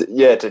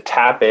to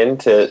tap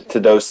into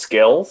those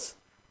skills.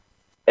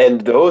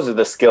 And those are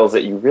the skills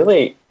that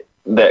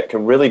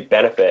can really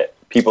benefit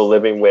people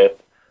living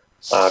with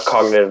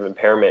cognitive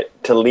impairment,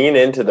 to lean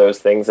into those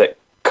things that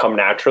come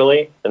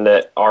naturally and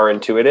that are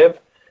intuitive.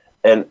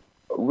 And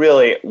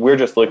really, we're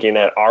just looking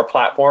at our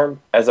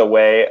platform as a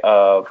way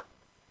of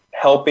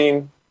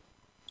helping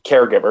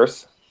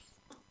caregivers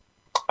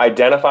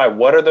identify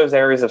what are those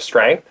areas of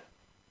strength,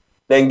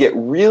 then get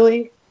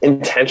really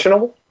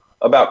intentional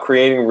about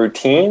creating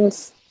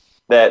routines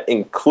that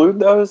include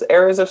those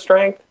areas of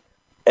strength.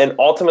 And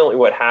ultimately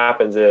what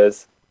happens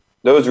is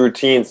those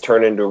routines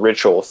turn into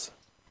rituals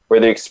where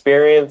the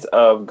experience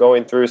of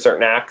going through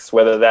certain acts,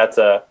 whether that's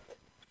a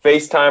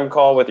FaceTime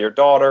call with your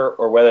daughter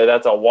or whether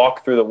that's a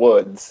walk through the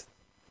woods,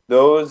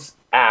 those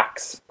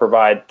acts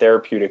provide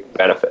therapeutic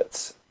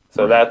benefits.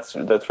 So that's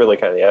really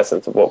kind of the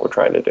essence of what we're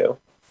trying to do.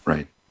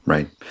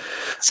 Right.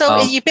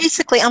 So you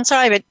basically, I'm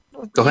sorry, but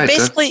go ahead,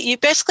 you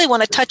basically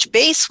want to touch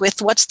base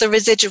with what's the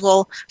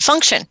residual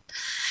function.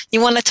 You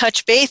want to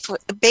touch base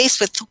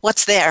with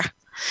what's there.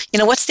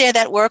 What's there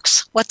that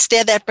works? What's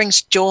there that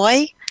brings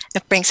joy?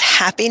 It brings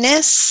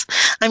happiness.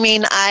 I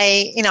mean,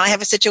 I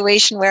have a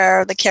situation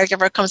where the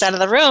caregiver comes out of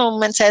the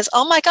room and says,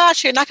 "Oh my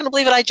gosh, you're not going to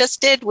believe what I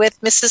just did with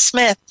Mrs.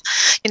 Smith,"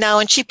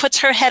 and she puts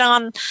her head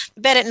on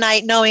the bed at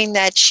night knowing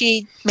that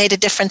she made a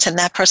difference in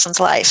that person's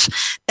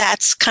life.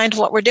 That's kind of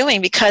what we're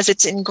doing because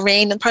it's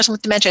ingrained in the person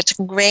with dementia. It's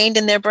ingrained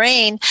in their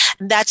brain.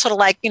 And that's sort of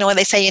like, when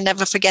they say you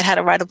never forget how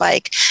to ride a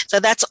bike. So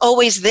that's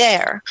always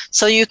there.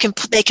 So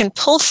they can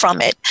pull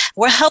from it.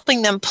 We're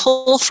helping them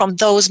pull from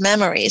those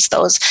memories,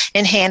 those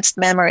enhanced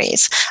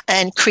memories,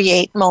 and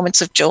create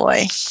moments of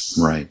joy.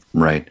 Right.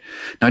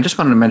 Now, I just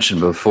wanted to mention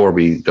before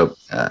we go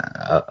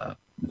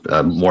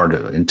more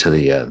into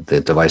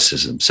the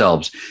devices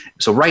themselves.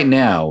 So right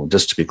now,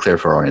 just to be clear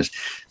for our audience,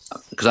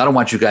 because I don't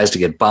want you guys to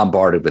get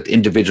bombarded with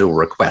individual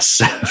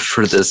requests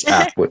for this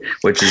app,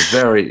 which is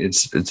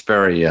it's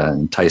very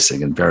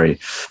enticing and very,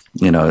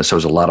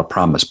 shows a lot of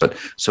promise. But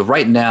so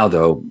right now,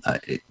 though,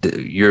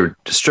 you're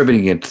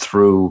distributing it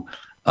through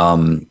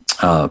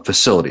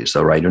facilities,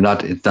 though, right?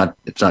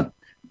 It's not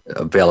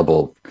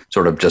available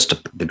sort of just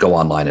to go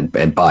online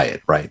and buy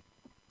it, right?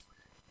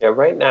 Yeah,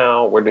 right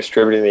now we're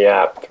distributing the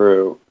app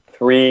through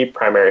 3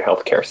 primary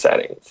healthcare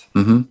settings.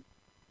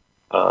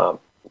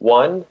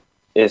 One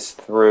is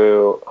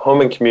through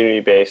home and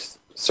community-based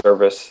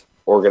service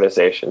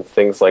organizations,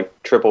 things like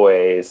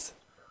AAAs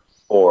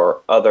or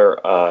other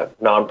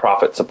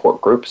nonprofit support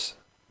groups.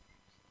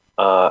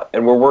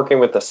 And we're working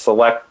with a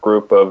select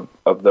group of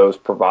those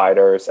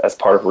providers as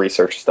part of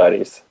research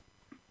studies.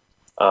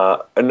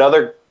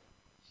 Another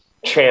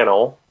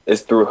channel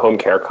is through home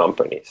care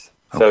companies.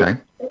 So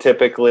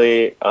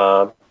typically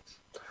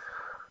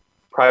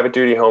private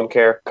duty home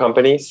care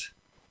companies.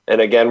 And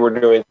again, we're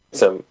doing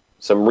some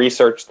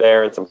research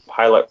there and some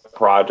pilot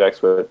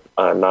projects with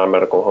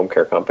non-medical home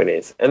care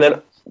companies. And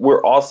then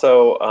we're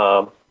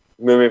also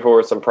moving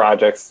forward some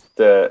projects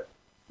to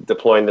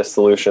deploying this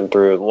solution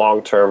through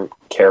long-term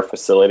care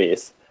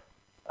facilities.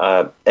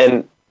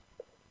 And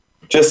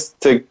just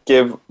to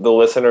give the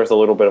listeners a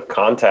little bit of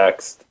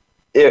context,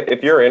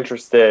 if you're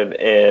interested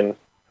in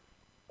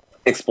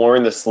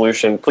exploring the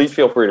solution, please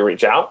feel free to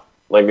reach out.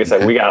 Like we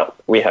said,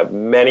 we have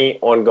many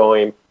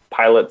ongoing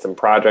pilots and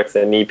projects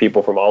that need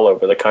people from all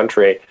over the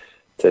country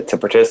to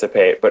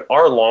participate. But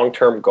our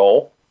long-term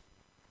goal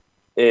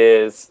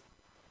is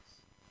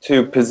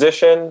to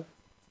position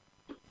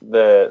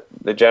the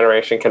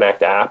Generation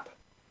Connect app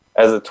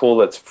as a tool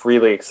that's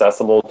freely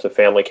accessible to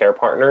family care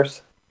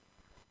partners,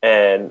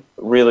 and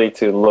really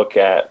to look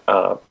at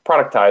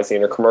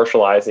productizing or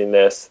commercializing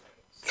this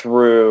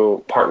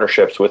through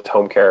partnerships with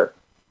home care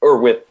or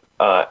with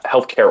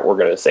healthcare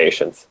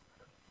organizations.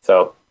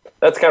 So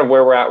that's kind of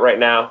where we're at right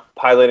now,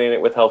 piloting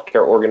it with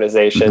healthcare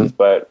organizations,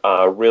 but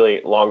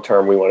really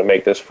long-term, we want to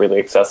make this freely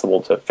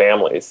accessible to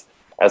families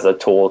as a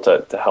tool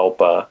to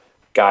help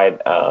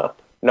guide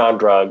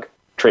non-drug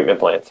treatment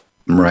plans.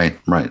 Right.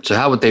 So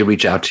how would they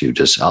reach out to you?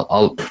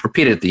 I'll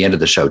repeat it at the end of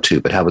the show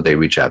too, but how would they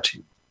reach out to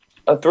you?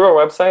 Through our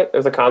website,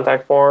 there's a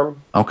contact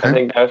form. Okay. I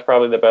think that's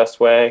probably the best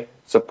way.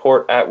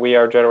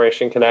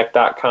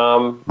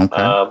 support@wearegenerationconnect.com.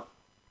 Okay.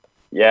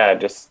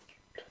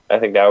 I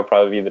think that would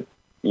probably be the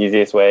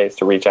easiest ways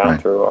to reach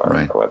out through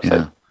our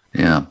website.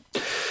 Yeah.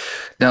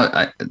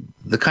 Now,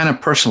 the kind of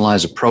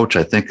personalized approach,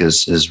 I think,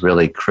 is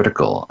really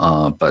critical.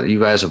 But you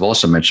guys have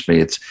also mentioned to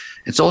me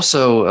it's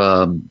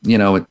also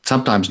it's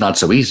sometimes not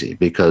so easy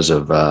because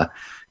of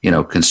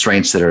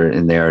constraints that are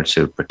in there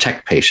to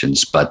protect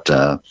patients. But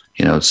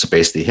it's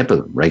basically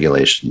HIPAA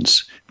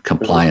regulations,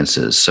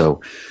 compliances.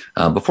 So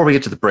before we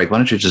get to the break, why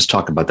don't you just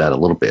talk about that a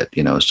little bit?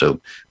 So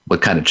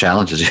what kind of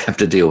challenges you have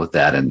to deal with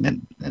that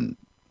and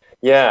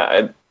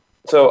Yeah.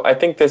 So I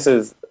think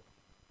there's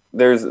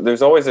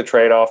always a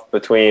trade-off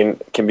between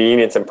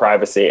convenience and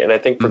privacy. And I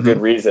think for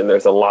good reason,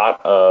 there's a lot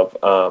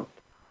of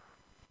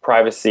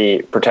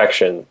privacy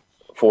protection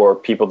for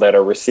people that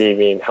are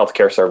receiving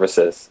healthcare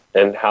services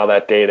and how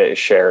that data is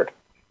shared.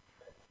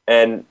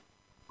 And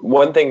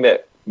one thing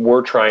that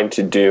we're trying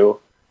to do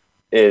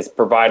is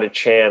provide a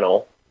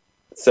channel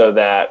so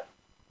that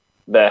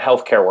the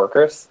healthcare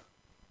workers,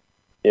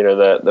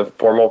 the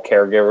formal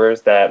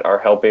caregivers that are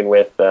helping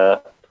with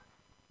the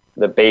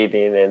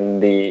bathing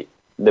and the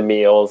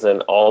meals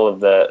and all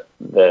of the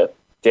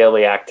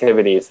daily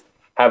activities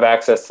have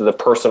access to the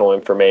personal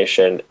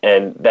information,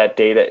 and that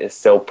data is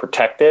still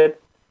protected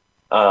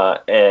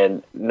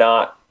and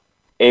not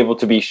able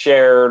to be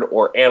shared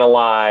or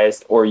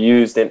analyzed or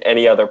used in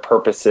any other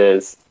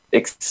purposes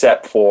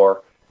except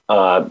for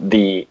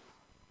the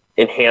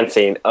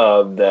enhancing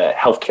of the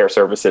healthcare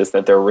services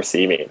that they're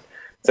receiving.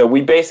 So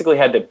we basically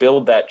had to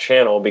build that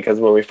channel because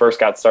when we first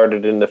got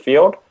started in the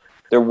field,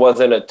 there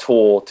wasn't a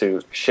tool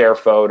to share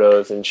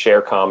photos and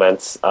share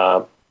comments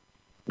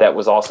that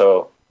was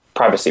also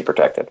privacy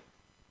protected.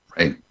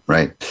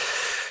 Right.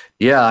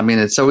 Yeah, I mean,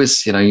 it's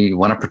always, you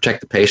want to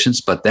protect the patients,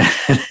 but then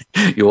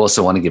you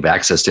also want to give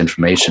access to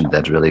information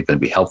that's really going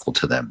to be helpful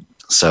to them.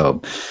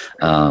 So,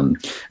 and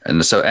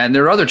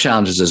there are other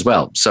challenges as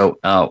well. So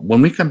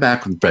when we come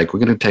back from the break, we're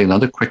going to take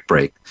another quick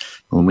break.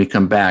 When we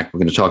come back, we're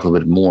going to talk a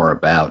little bit more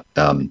about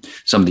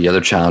some of the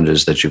other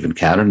challenges that you've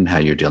encountered and how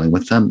you're dealing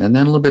with them, and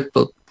then a little bit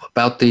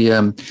about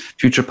the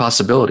future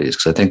possibilities.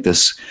 Because I think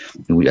this,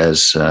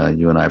 as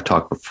you and I have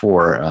talked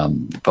before,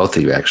 both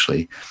of you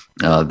actually,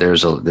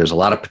 there's a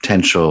lot of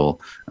potential.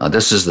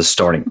 This is the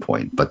starting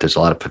point, but there's a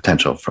lot of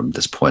potential from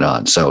this point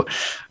on. So,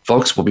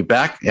 folks, we'll be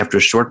back after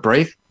a short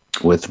break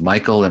with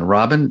Michael and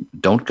Robin.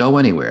 Don't go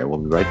anywhere. We'll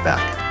be right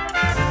back.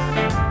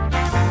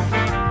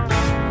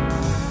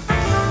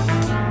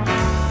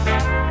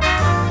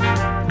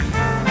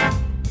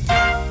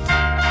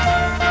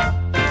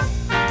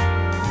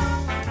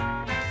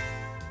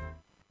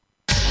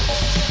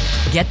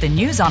 Get the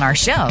news on our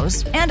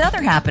shows and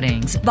other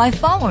happenings by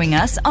following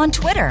us on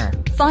Twitter.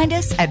 Find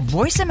us at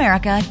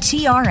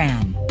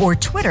VoiceAmericaTRN or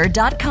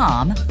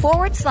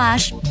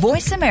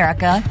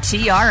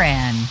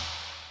twitter.com/VoiceAmericaTRN.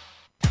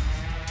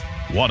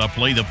 Want to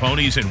play the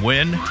ponies and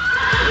win?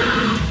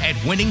 At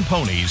Winning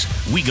Ponies,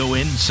 we go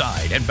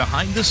inside and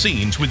behind the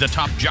scenes with the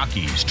top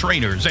jockeys,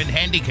 trainers, and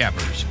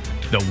handicappers.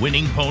 The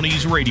Winning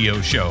Ponies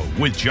radio show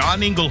with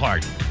John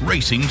Englehart,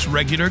 racing's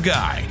regular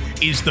guy,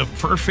 is the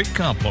perfect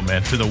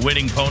complement to the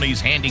Winning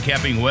Ponies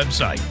handicapping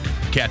website.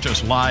 Catch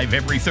us live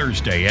every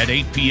Thursday at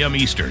 8 p.m.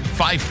 Eastern,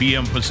 5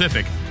 p.m.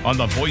 Pacific on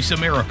the Voice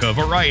America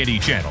Variety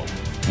Channel.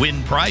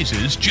 Win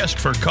prizes just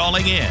for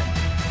calling in.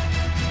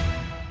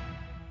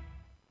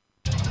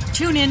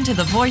 Tune in to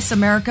the Voice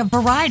America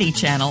Variety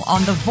Channel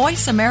on the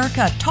Voice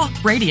America Talk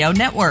Radio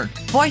Network.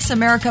 Voice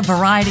America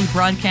Variety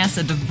broadcasts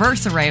a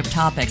diverse array of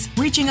topics,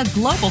 reaching a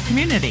global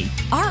community.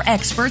 Our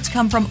experts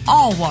come from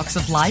all walks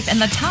of life,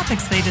 and the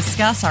topics they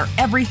discuss are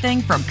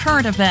everything from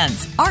current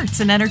events, arts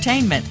and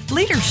entertainment,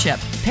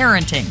 leadership,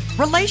 parenting,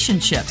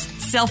 relationships,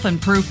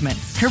 self-improvement,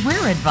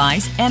 career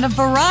advice, and a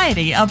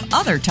variety of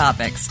other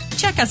topics.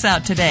 Check us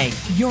out today.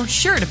 You're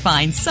sure to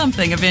find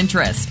something of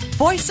interest.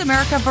 Voice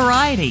America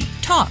Variety.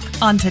 Talk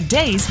on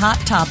today's hot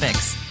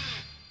topics.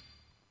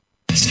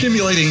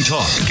 Stimulating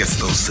talk gets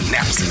those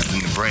synapses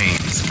in the brain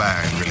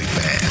firing really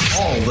fast.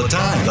 All the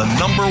time. The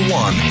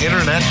 #1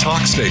 internet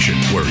talk station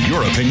where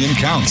your opinion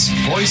counts.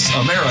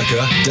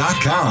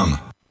 VoiceAmerica.com.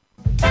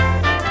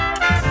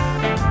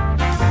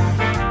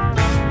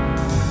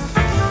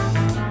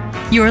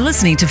 You are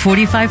listening to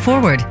 45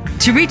 Forward.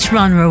 To reach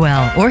Ron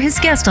Roel or his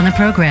guest on the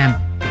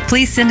program,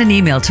 please send an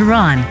email to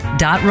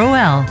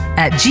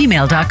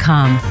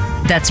ron.roel@gmail.com.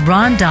 That's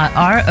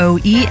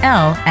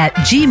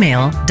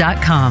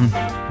ron.roel@gmail.com.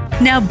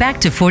 Now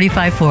back to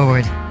 45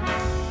 Forward.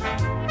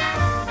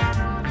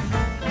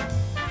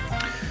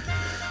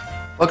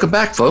 Welcome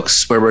back,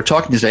 folks, where we're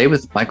talking today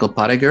with Michael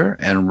Pottinger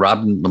and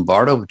Robin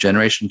Lombardo of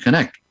Generation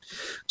Connect.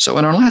 So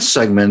in our last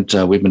segment,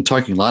 we've been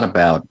talking a lot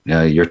about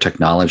your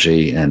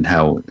technology and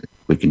how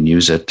we can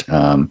use it,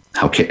 how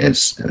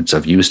it's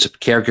of use to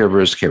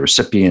caregivers, care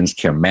recipients,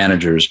 care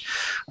managers.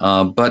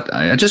 But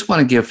I just want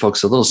to give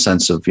folks a little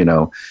sense of,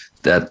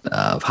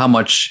 of how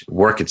much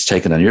work it's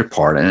taken on your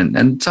part,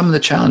 and some of the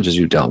challenges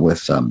you dealt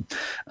with.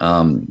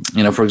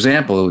 For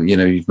example,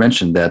 you've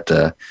mentioned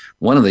that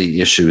one of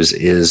the issues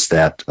is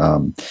that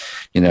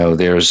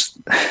there's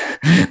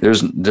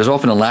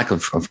often a lack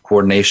of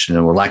coordination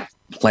or lack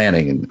of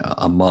planning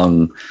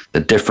among the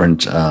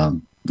different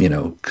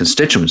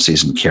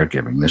constituencies in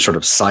caregiving. They're sort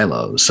of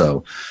silos.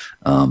 So,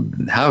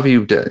 how have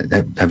you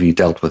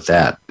dealt with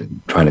that,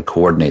 trying to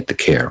coordinate the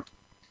care?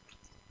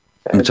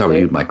 Let me start with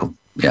you, Michael.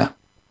 Yeah.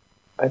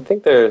 I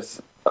think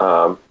there's,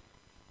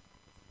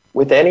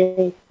 with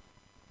any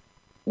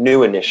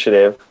new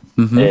initiative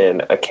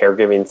in a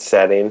caregiving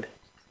setting,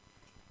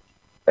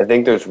 I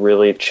think there's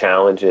really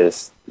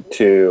challenges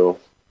to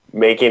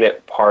making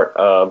it part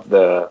of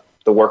the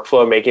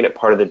workflow, making it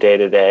part of the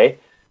day-to-day,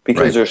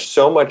 because there's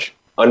so much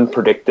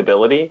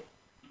unpredictability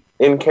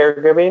in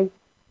caregiving.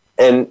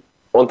 And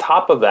on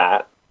top of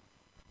that,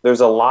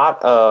 there's a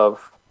lot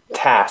of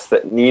tasks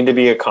that need to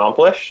be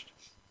accomplished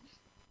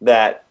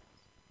that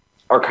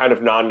are kind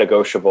of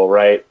non-negotiable,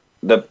 right?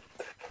 The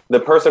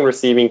person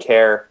receiving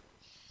care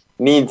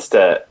needs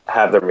to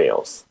have their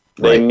meals.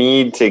 They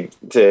need to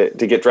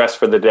get dressed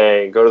for the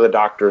day, go to the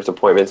doctor's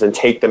appointments, and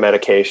take the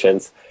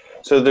medications.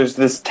 So there's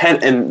this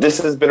and this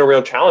has been a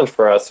real challenge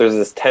for us. There's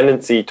this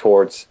tendency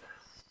towards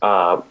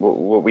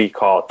what we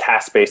call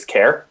task-based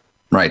care,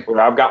 right?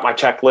 Where I've got my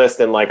checklist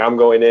and like I'm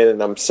going in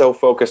and I'm so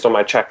focused on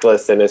my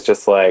checklist, and it's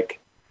just like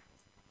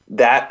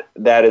that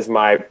is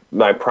my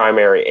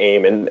primary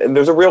aim. And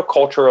there's a real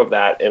culture of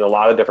that in a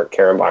lot of different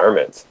care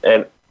environments.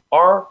 And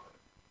our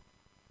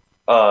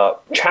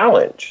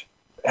challenge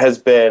has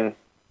been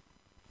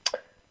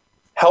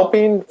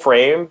helping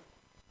frame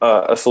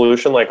a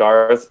solution like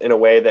ours in a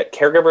way that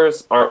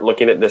caregivers aren't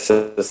looking at this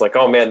as like,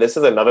 oh man, this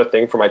is another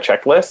thing for my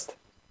checklist,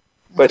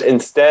 but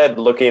instead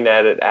looking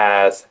at it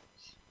as,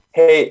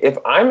 hey, if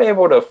I'm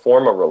able to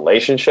form a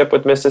relationship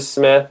with Mrs.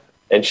 Smith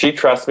and she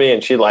trusts me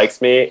and she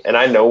likes me and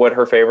I know what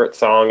her favorite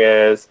song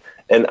is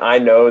and I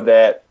know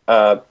that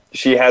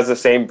she has the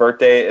same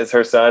birthday as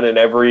her son and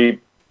every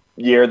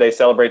year they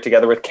celebrate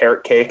together with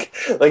carrot cake.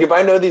 Like if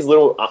I know these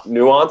little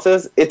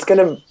nuances, it's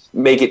going to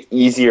make it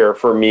easier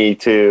for me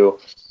to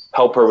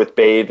help her with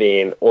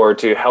bathing or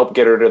to help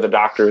get her to the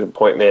doctor's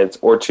appointments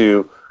or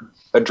to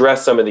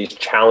address some of these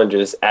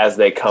challenges as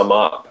they come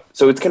up.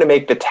 So it's going to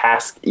make the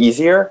task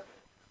easier.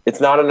 It's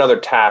not another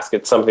task.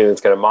 It's something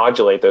that's going to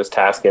modulate those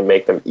tasks and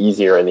make them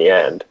easier in the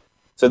end.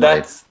 So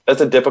that's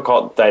a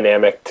difficult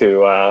dynamic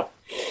to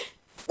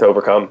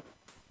overcome.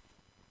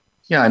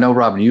 Yeah, I know,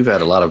 Robin, you've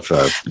had a lot of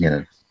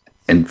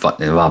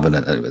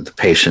involvement with the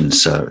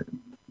patients.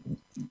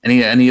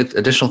 Any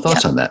additional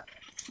thoughts on that?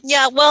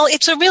 Yeah, well,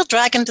 it's a real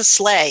dragon to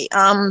slay,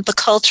 the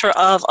culture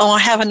of, I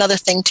have another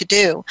thing to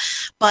do.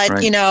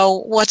 But,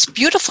 what's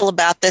beautiful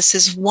about this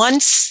is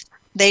once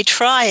they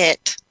try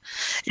it,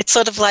 it's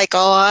sort of like,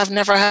 I've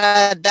never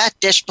had that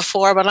dish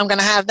before, but I'm going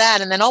to have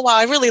that. And then, wow,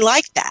 I really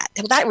like that.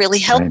 That really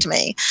helped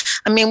me.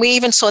 I mean, we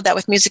even saw that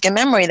with Music and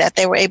Memory, that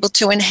they were able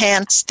to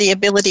enhance the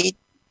ability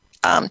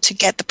to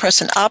get the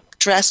person up,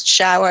 dressed,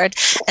 showered,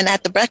 and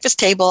at the breakfast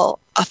table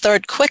a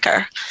third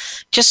quicker,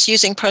 just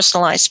using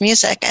personalized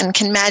music. And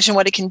can imagine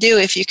what it can do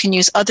if you can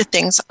use other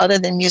things other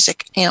than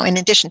music, in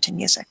addition to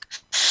music.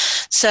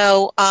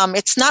 So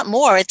it's not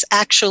more, it's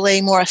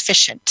actually more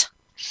efficient.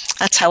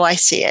 That's how I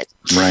see it.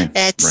 Right.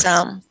 It's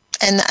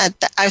and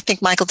I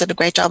think Michael did a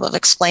great job of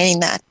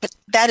explaining that. But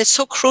that is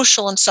so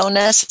crucial and so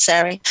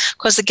necessary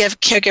because the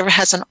caregiver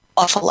has an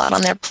awful lot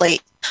on their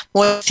plate,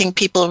 more than I think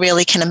people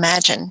really can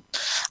imagine.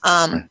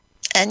 And,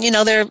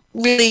 they're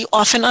really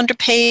often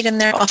underpaid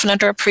and they're often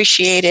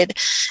underappreciated,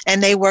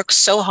 and they work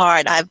so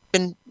hard. I've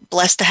been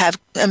blessed to have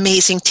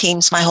amazing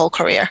teams my whole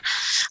career.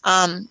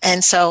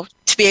 And so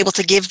to be able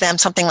to give them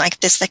something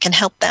like this that can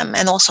help them,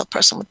 and also a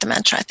person with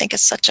dementia, I think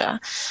is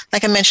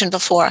like I mentioned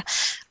before,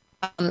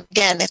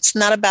 again, it's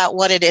not about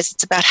what it is,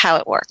 it's about how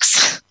it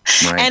works.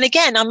 Right. And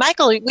again,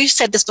 Michael, we've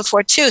said this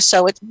before too,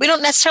 so we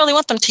don't necessarily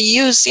want them to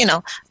use,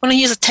 want to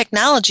use the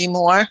technology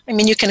more. I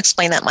mean, you can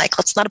explain that,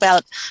 Michael. It's not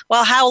about,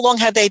 well, how long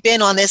have they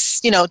been on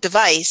this,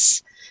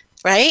 device,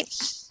 right?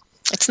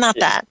 It's not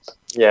that.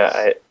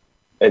 Yeah,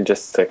 and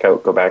just to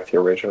go back to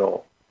your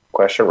original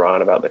question,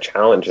 Ron, about the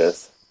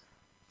challenges,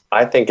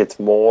 I think it's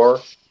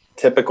more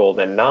typical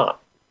than not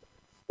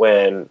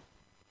when,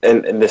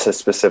 and this is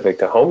specific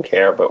to home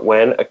care, but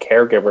when a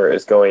caregiver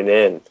is going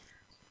in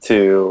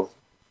to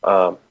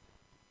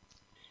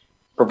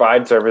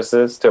provide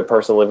services to a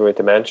person living with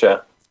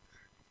dementia,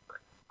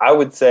 I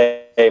would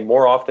say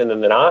more often than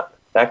not,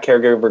 that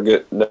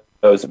caregiver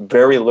knows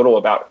very little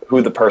about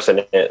who the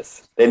person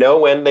is. They know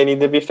when they need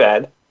to be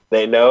fed.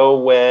 They know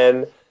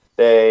when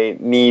they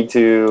need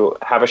to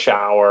have a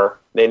shower.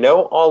 They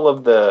know all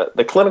of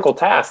the clinical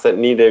tasks that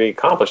need to be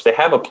accomplished. They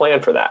have a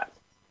plan for that.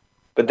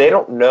 But they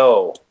don't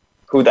know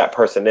who that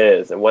person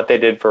is and what they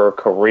did for a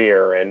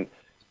career and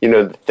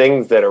the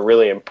things that are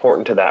really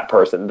important to that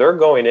person. They're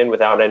going in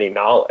without any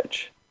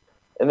knowledge.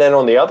 And then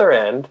on the other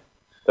end,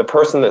 the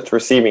person that's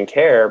receiving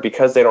care,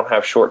 because they don't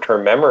have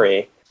short-term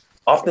memory,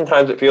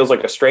 oftentimes it feels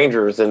like a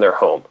stranger is in their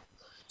home.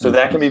 So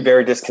that can be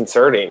very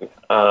disconcerting.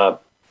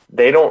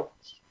 They don't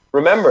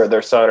remember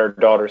their son or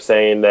daughter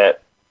saying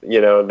that,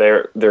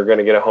 they're going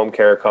to get a home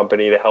care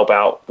company to help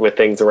out with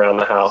things around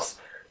the house.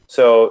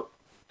 So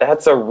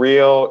that's a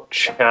real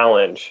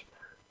challenge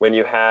when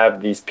you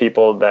have these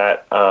people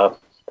that are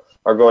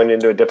going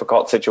into a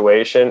difficult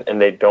situation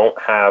and they don't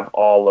have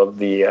all of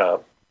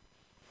the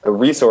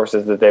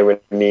resources that they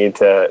would need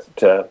to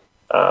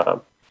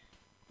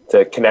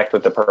connect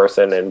with the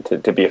person and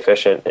to be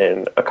efficient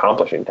in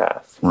accomplishing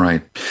tasks.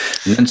 Right.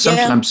 And then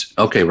sometimes,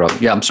 okay, Rob.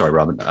 Yeah, I'm sorry,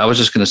 Robin. I was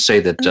just going to say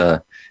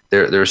that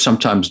there are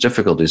sometimes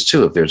difficulties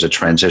too if there's a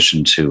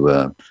transition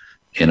to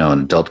an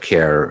adult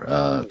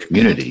care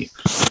community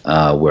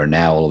where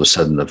now all of a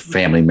sudden the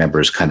family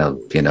members kind of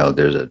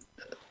there's a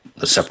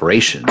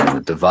separation and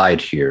a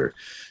divide here,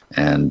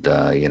 and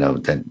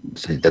then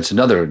that's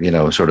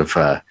another sort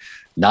of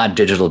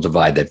non-digital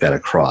divide they've got to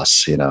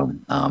cross.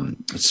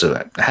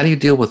 So how do you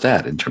deal with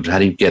that in terms of how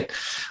do you get?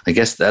 I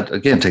guess that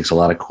again takes a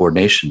lot of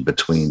coordination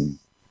between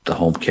the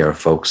home care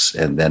folks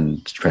and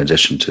then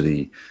transition to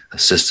the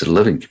assisted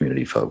living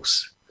community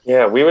folks.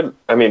 Yeah,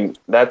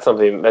 that's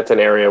an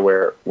area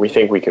where we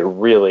think we could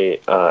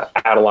really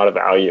add a lot of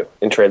value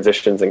in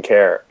transitions and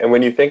care. And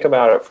when you think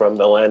about it from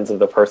the lens of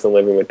the person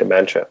living with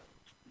dementia,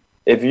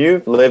 if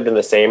you've lived in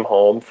the same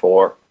home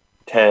for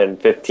 10,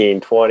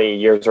 15, 20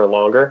 years or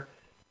longer,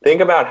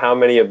 think about how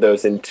many of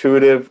those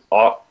intuitive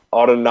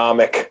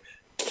autonomic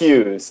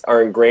cues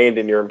are ingrained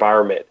in your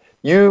environment.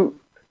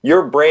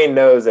 Your brain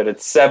knows that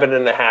it's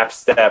 7.5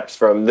 steps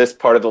from this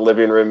part of the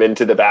living room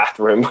into the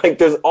bathroom. Like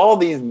there's all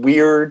these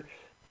weird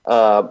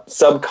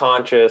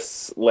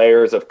subconscious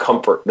layers of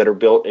comfort that are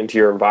built into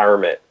your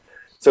environment.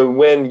 So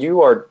when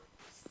you are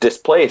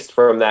displaced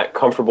from that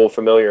comfortable,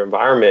 familiar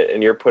environment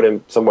and you're put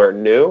in somewhere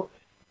new,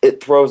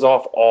 it throws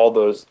off all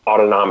those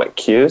autonomic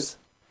cues.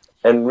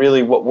 And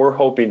really what we're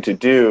hoping to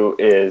do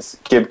is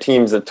give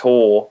teams a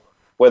tool,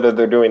 whether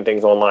they're doing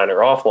things online or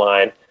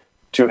offline,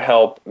 to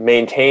help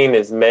maintain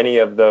as many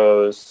of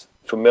those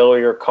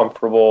familiar,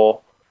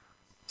 comfortable,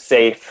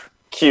 safe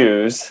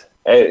cues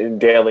in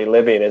daily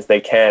living as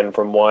they can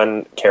from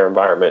one care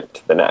environment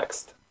to the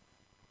next.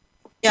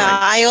 Yeah,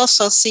 I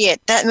also see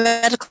it. That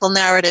medical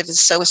narrative is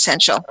so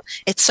essential.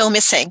 It's so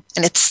missing,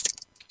 and it's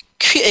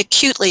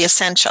acutely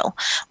essential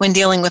when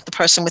dealing with the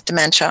person with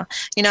dementia.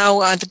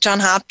 The John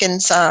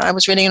Hopkins, I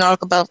was reading an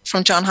article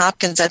from John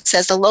Hopkins that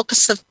says the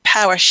locus of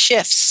power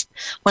shifts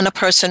when a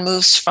person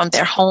moves from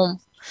their home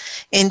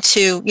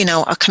into,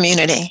 a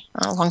community,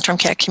 a long-term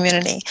care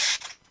community.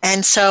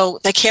 And so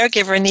the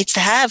caregiver needs to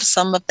have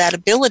some of that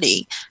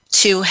ability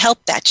to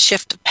help that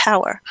shift of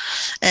power.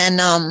 And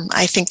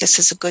I think this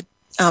is a good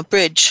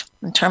bridge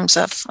in terms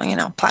of,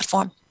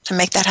 platform to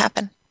make that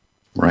happen.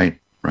 Right.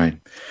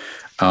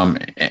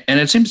 And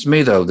it seems to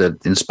me, though,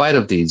 that in spite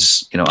of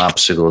these,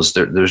 obstacles,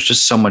 there's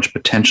just so much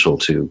potential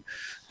to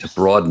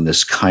broaden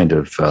this kind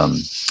of,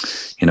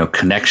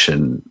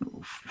 connection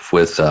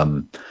with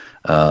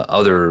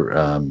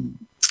other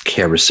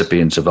care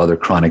recipients of other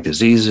chronic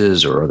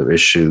diseases or other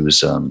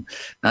issues, not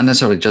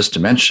necessarily just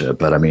dementia,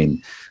 but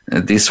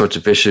these sorts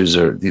of issues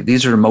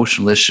these are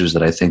emotional issues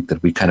that I think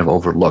that we kind of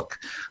overlook.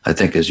 I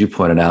think, as you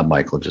pointed out,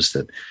 Michael, just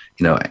that,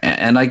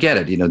 and I get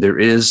it, there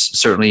is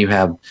certainly you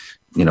have,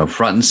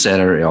 front and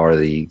center are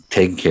the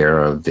taking care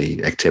of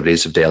the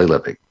activities of daily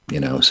living,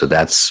 so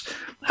that's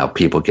how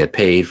people get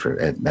paid for,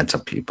 and that's how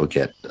people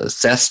get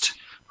assessed.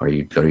 Are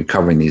you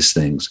covering these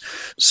things?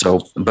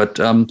 So, but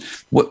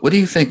what do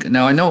you think?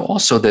 Now, I know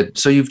also that,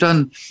 so you've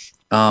done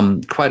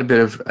quite a bit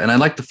of, and I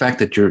like the fact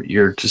that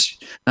you're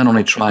just not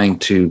only trying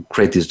to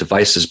create these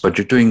devices, but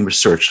you're doing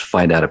research to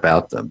find out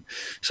about them.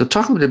 So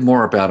talk a little bit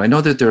more about, I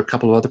know that there are a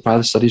couple of other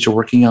pilot studies you're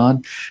working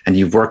on, and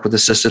you've worked with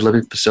assisted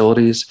living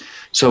facilities.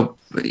 So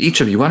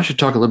each of you, why don't you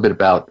talk a little bit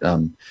about,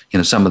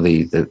 some of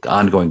the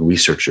ongoing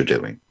research you're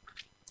doing,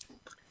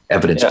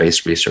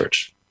 evidence-based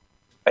research.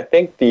 I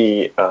think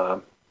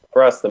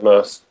for us, the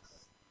most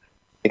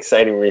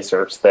exciting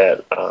research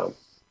that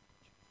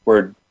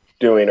we're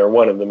doing, or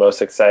one of the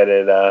most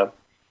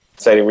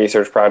exciting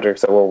research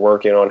projects that we're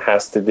working on,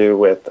 has to do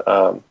with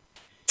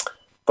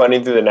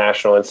funding through the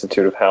National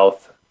Institute of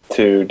Health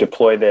to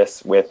deploy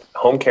this with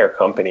home care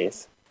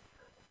companies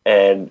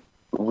and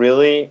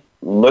really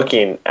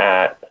looking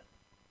at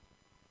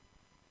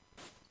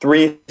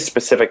 3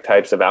 specific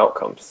types of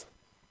outcomes.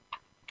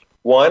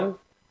 One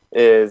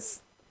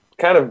is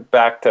kind of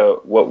back to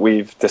what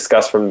we've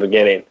discussed from the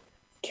beginning.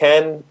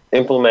 Can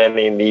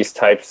implementing these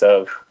types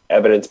of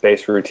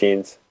evidence-based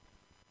routines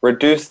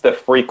reduce the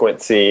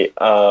frequency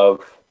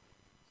of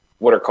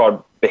what are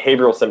called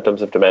behavioral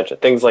symptoms of dementia,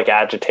 things like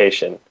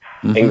agitation,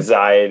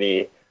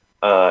 anxiety,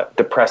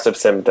 depressive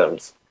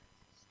symptoms?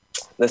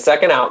 The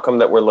second outcome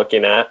that we're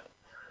looking at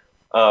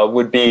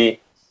would be,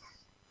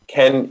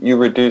 can you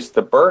reduce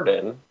the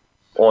burden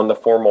on the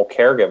formal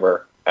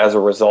caregiver as a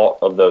result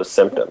of those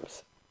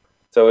symptoms?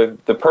 So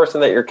if the person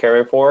that you're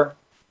caring for,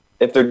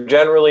 if they're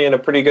generally in a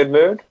pretty good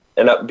mood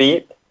and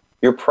upbeat,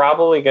 you're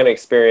probably going to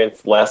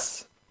experience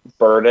less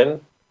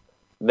burden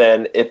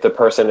than if the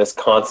person is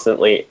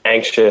constantly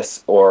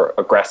anxious or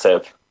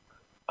aggressive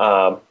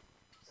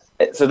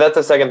So that's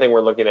the second thing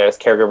we're looking at is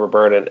caregiver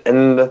burden.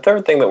 And the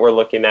third thing that we're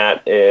looking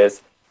at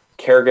is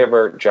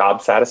caregiver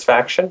job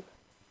satisfaction,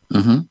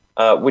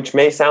 which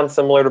may sound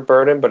similar to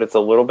burden, but it's a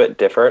little bit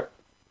different.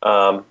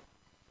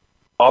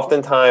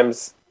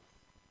 Oftentimes,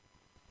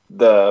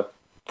 the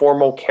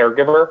formal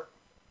caregiver,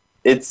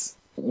 it's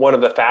one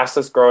of the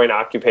fastest growing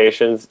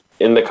occupations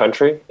in the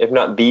country, if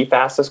not the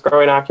fastest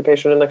growing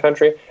occupation in the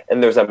country.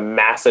 And there's a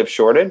massive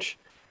shortage,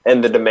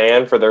 and the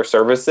demand for their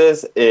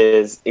services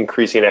is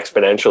increasing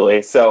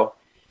exponentially. So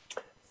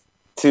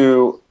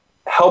to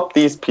help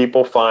these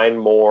people find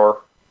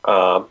more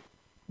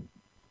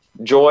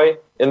joy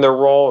in their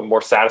role and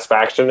more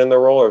satisfaction in their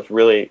role is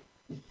really,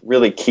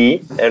 really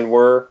key. And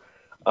we're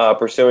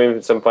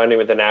pursuing some funding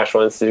with the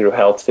National Institute of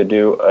Health to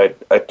do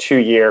a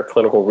 2-year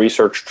clinical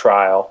research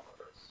trial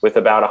with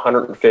about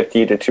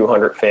 150 to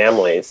 200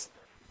 families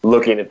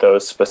looking at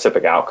those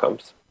specific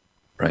outcomes.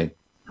 Right.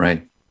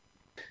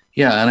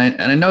 Yeah,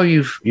 and I know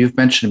you've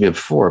mentioned it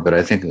before, but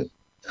I think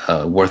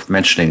worth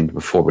mentioning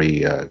before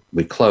we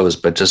close.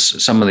 But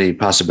just some of the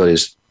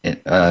possibilities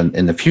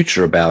in the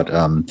future about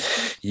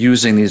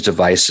using these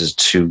devices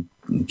to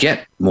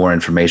get more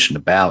information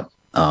about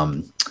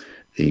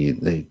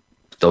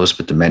those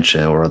with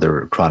dementia or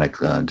other chronic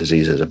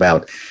diseases,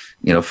 about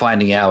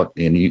finding out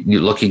and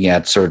you looking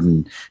at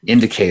certain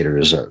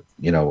indicators,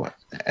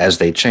 as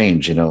they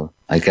change.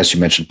 I guess you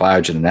mentioned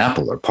Biogen and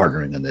Apple are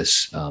partnering in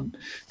this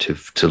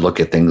to look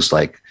at things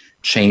like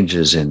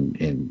changes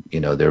in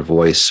their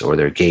voice or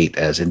their gait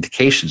as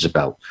indications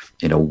about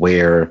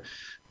where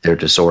their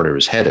disorder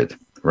is headed.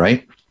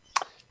 Right?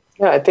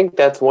 Yeah, I think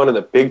that's one of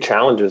the big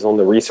challenges on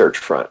the research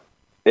front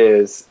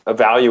is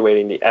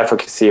evaluating the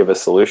efficacy of a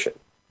solution.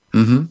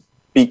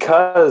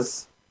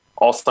 Because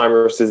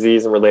Alzheimer's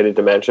disease and related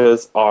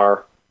dementias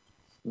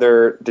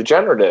they're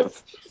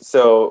degenerative.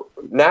 So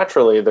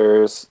naturally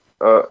there's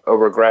a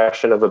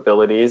regression of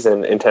abilities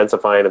and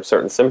intensifying of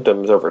certain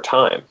symptoms over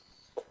time.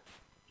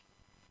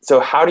 So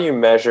how do you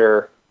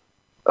measure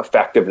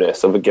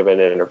effectiveness of a given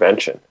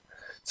intervention?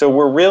 So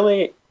we're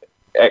really,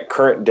 at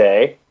current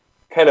day,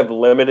 kind of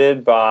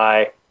limited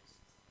by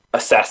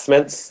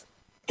assessments,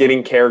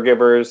 getting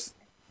caregivers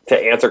to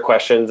answer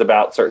questions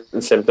about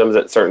certain symptoms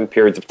at certain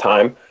periods of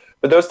time.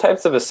 But those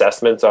types of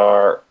assessments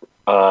are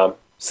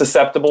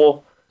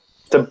susceptible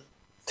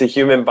to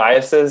human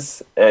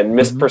biases and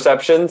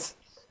misperceptions.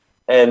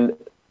 And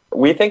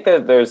we think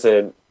that there's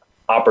an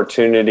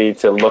opportunity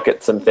to look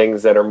at some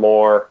things that are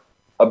more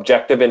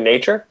objective in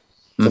nature,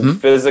 some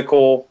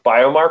physical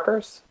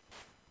biomarkers,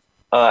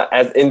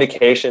 as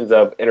indications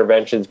of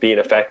interventions being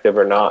effective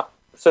or not.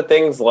 So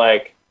things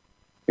like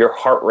your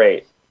heart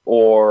rate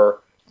or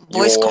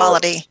voice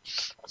quality.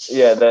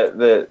 Yeah,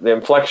 the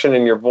inflection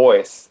in your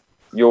voice,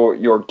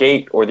 your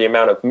gait or the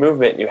amount of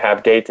movement you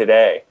have day to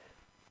day.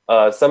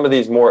 Some of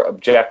these more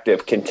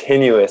objective,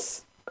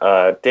 continuous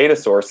data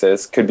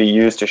sources could be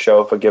used to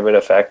show if a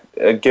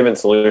given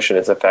solution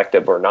is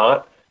effective or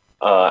not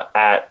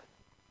at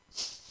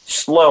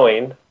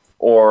slowing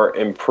or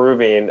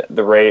improving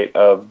the rate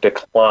of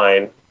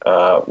decline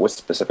with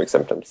specific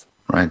symptoms.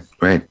 Right,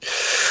 great.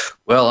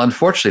 Well,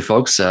 unfortunately,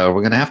 folks, we're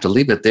going to have to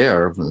leave it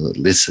there, at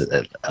least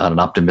on an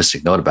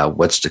optimistic note about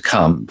what's to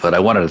come. But I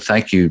wanted to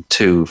thank you,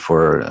 too,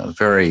 for a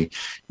very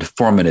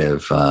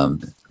informative,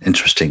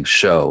 interesting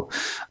show.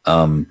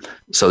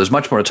 So there's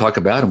much more to talk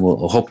about, and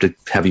we'll hope to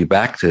have you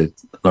back to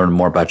learn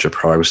more about your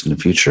progress in the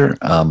future.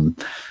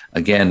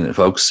 Again,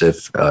 folks,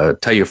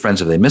 tell your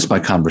friends if they missed my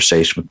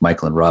conversation with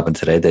Michael and Robin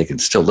today, they can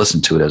still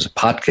listen to it as a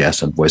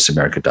podcast on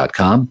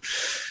voiceamerica.com.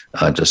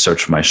 Just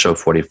search for my show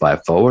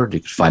 45 Forward. You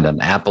can find it on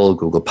Apple,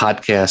 Google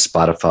Podcasts,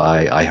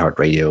 Spotify,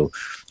 iHeartRadio,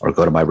 or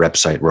go to my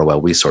website,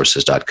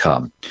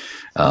 rowellresources.com.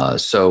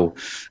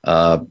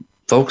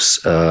 Folks,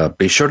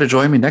 be sure to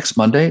join me next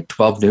Monday,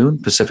 12 noon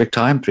Pacific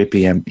time, 3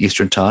 p.m.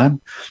 Eastern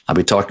time. I'll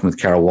be talking with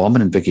Carol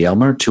Wallman and Vicki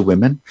Elmer, two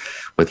women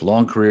with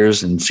long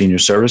careers in senior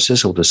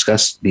services who will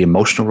discuss the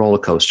emotional roller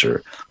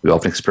coaster we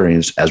often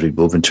experience as we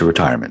move into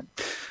retirement.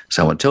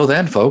 So until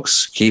then,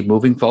 folks, keep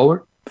moving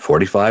forward,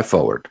 45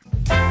 Forward.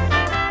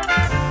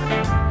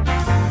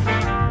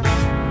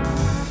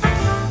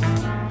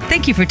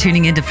 Thank you for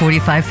tuning in to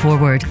 45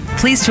 Forward.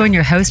 Please join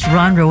your host,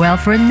 Ron Roel,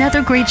 for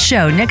another great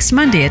show next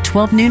Monday at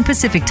 12 noon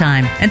Pacific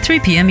Time and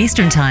 3 p.m.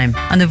 Eastern Time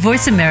on the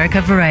Voice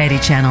America Variety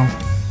Channel.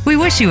 We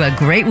wish you a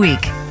great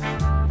week.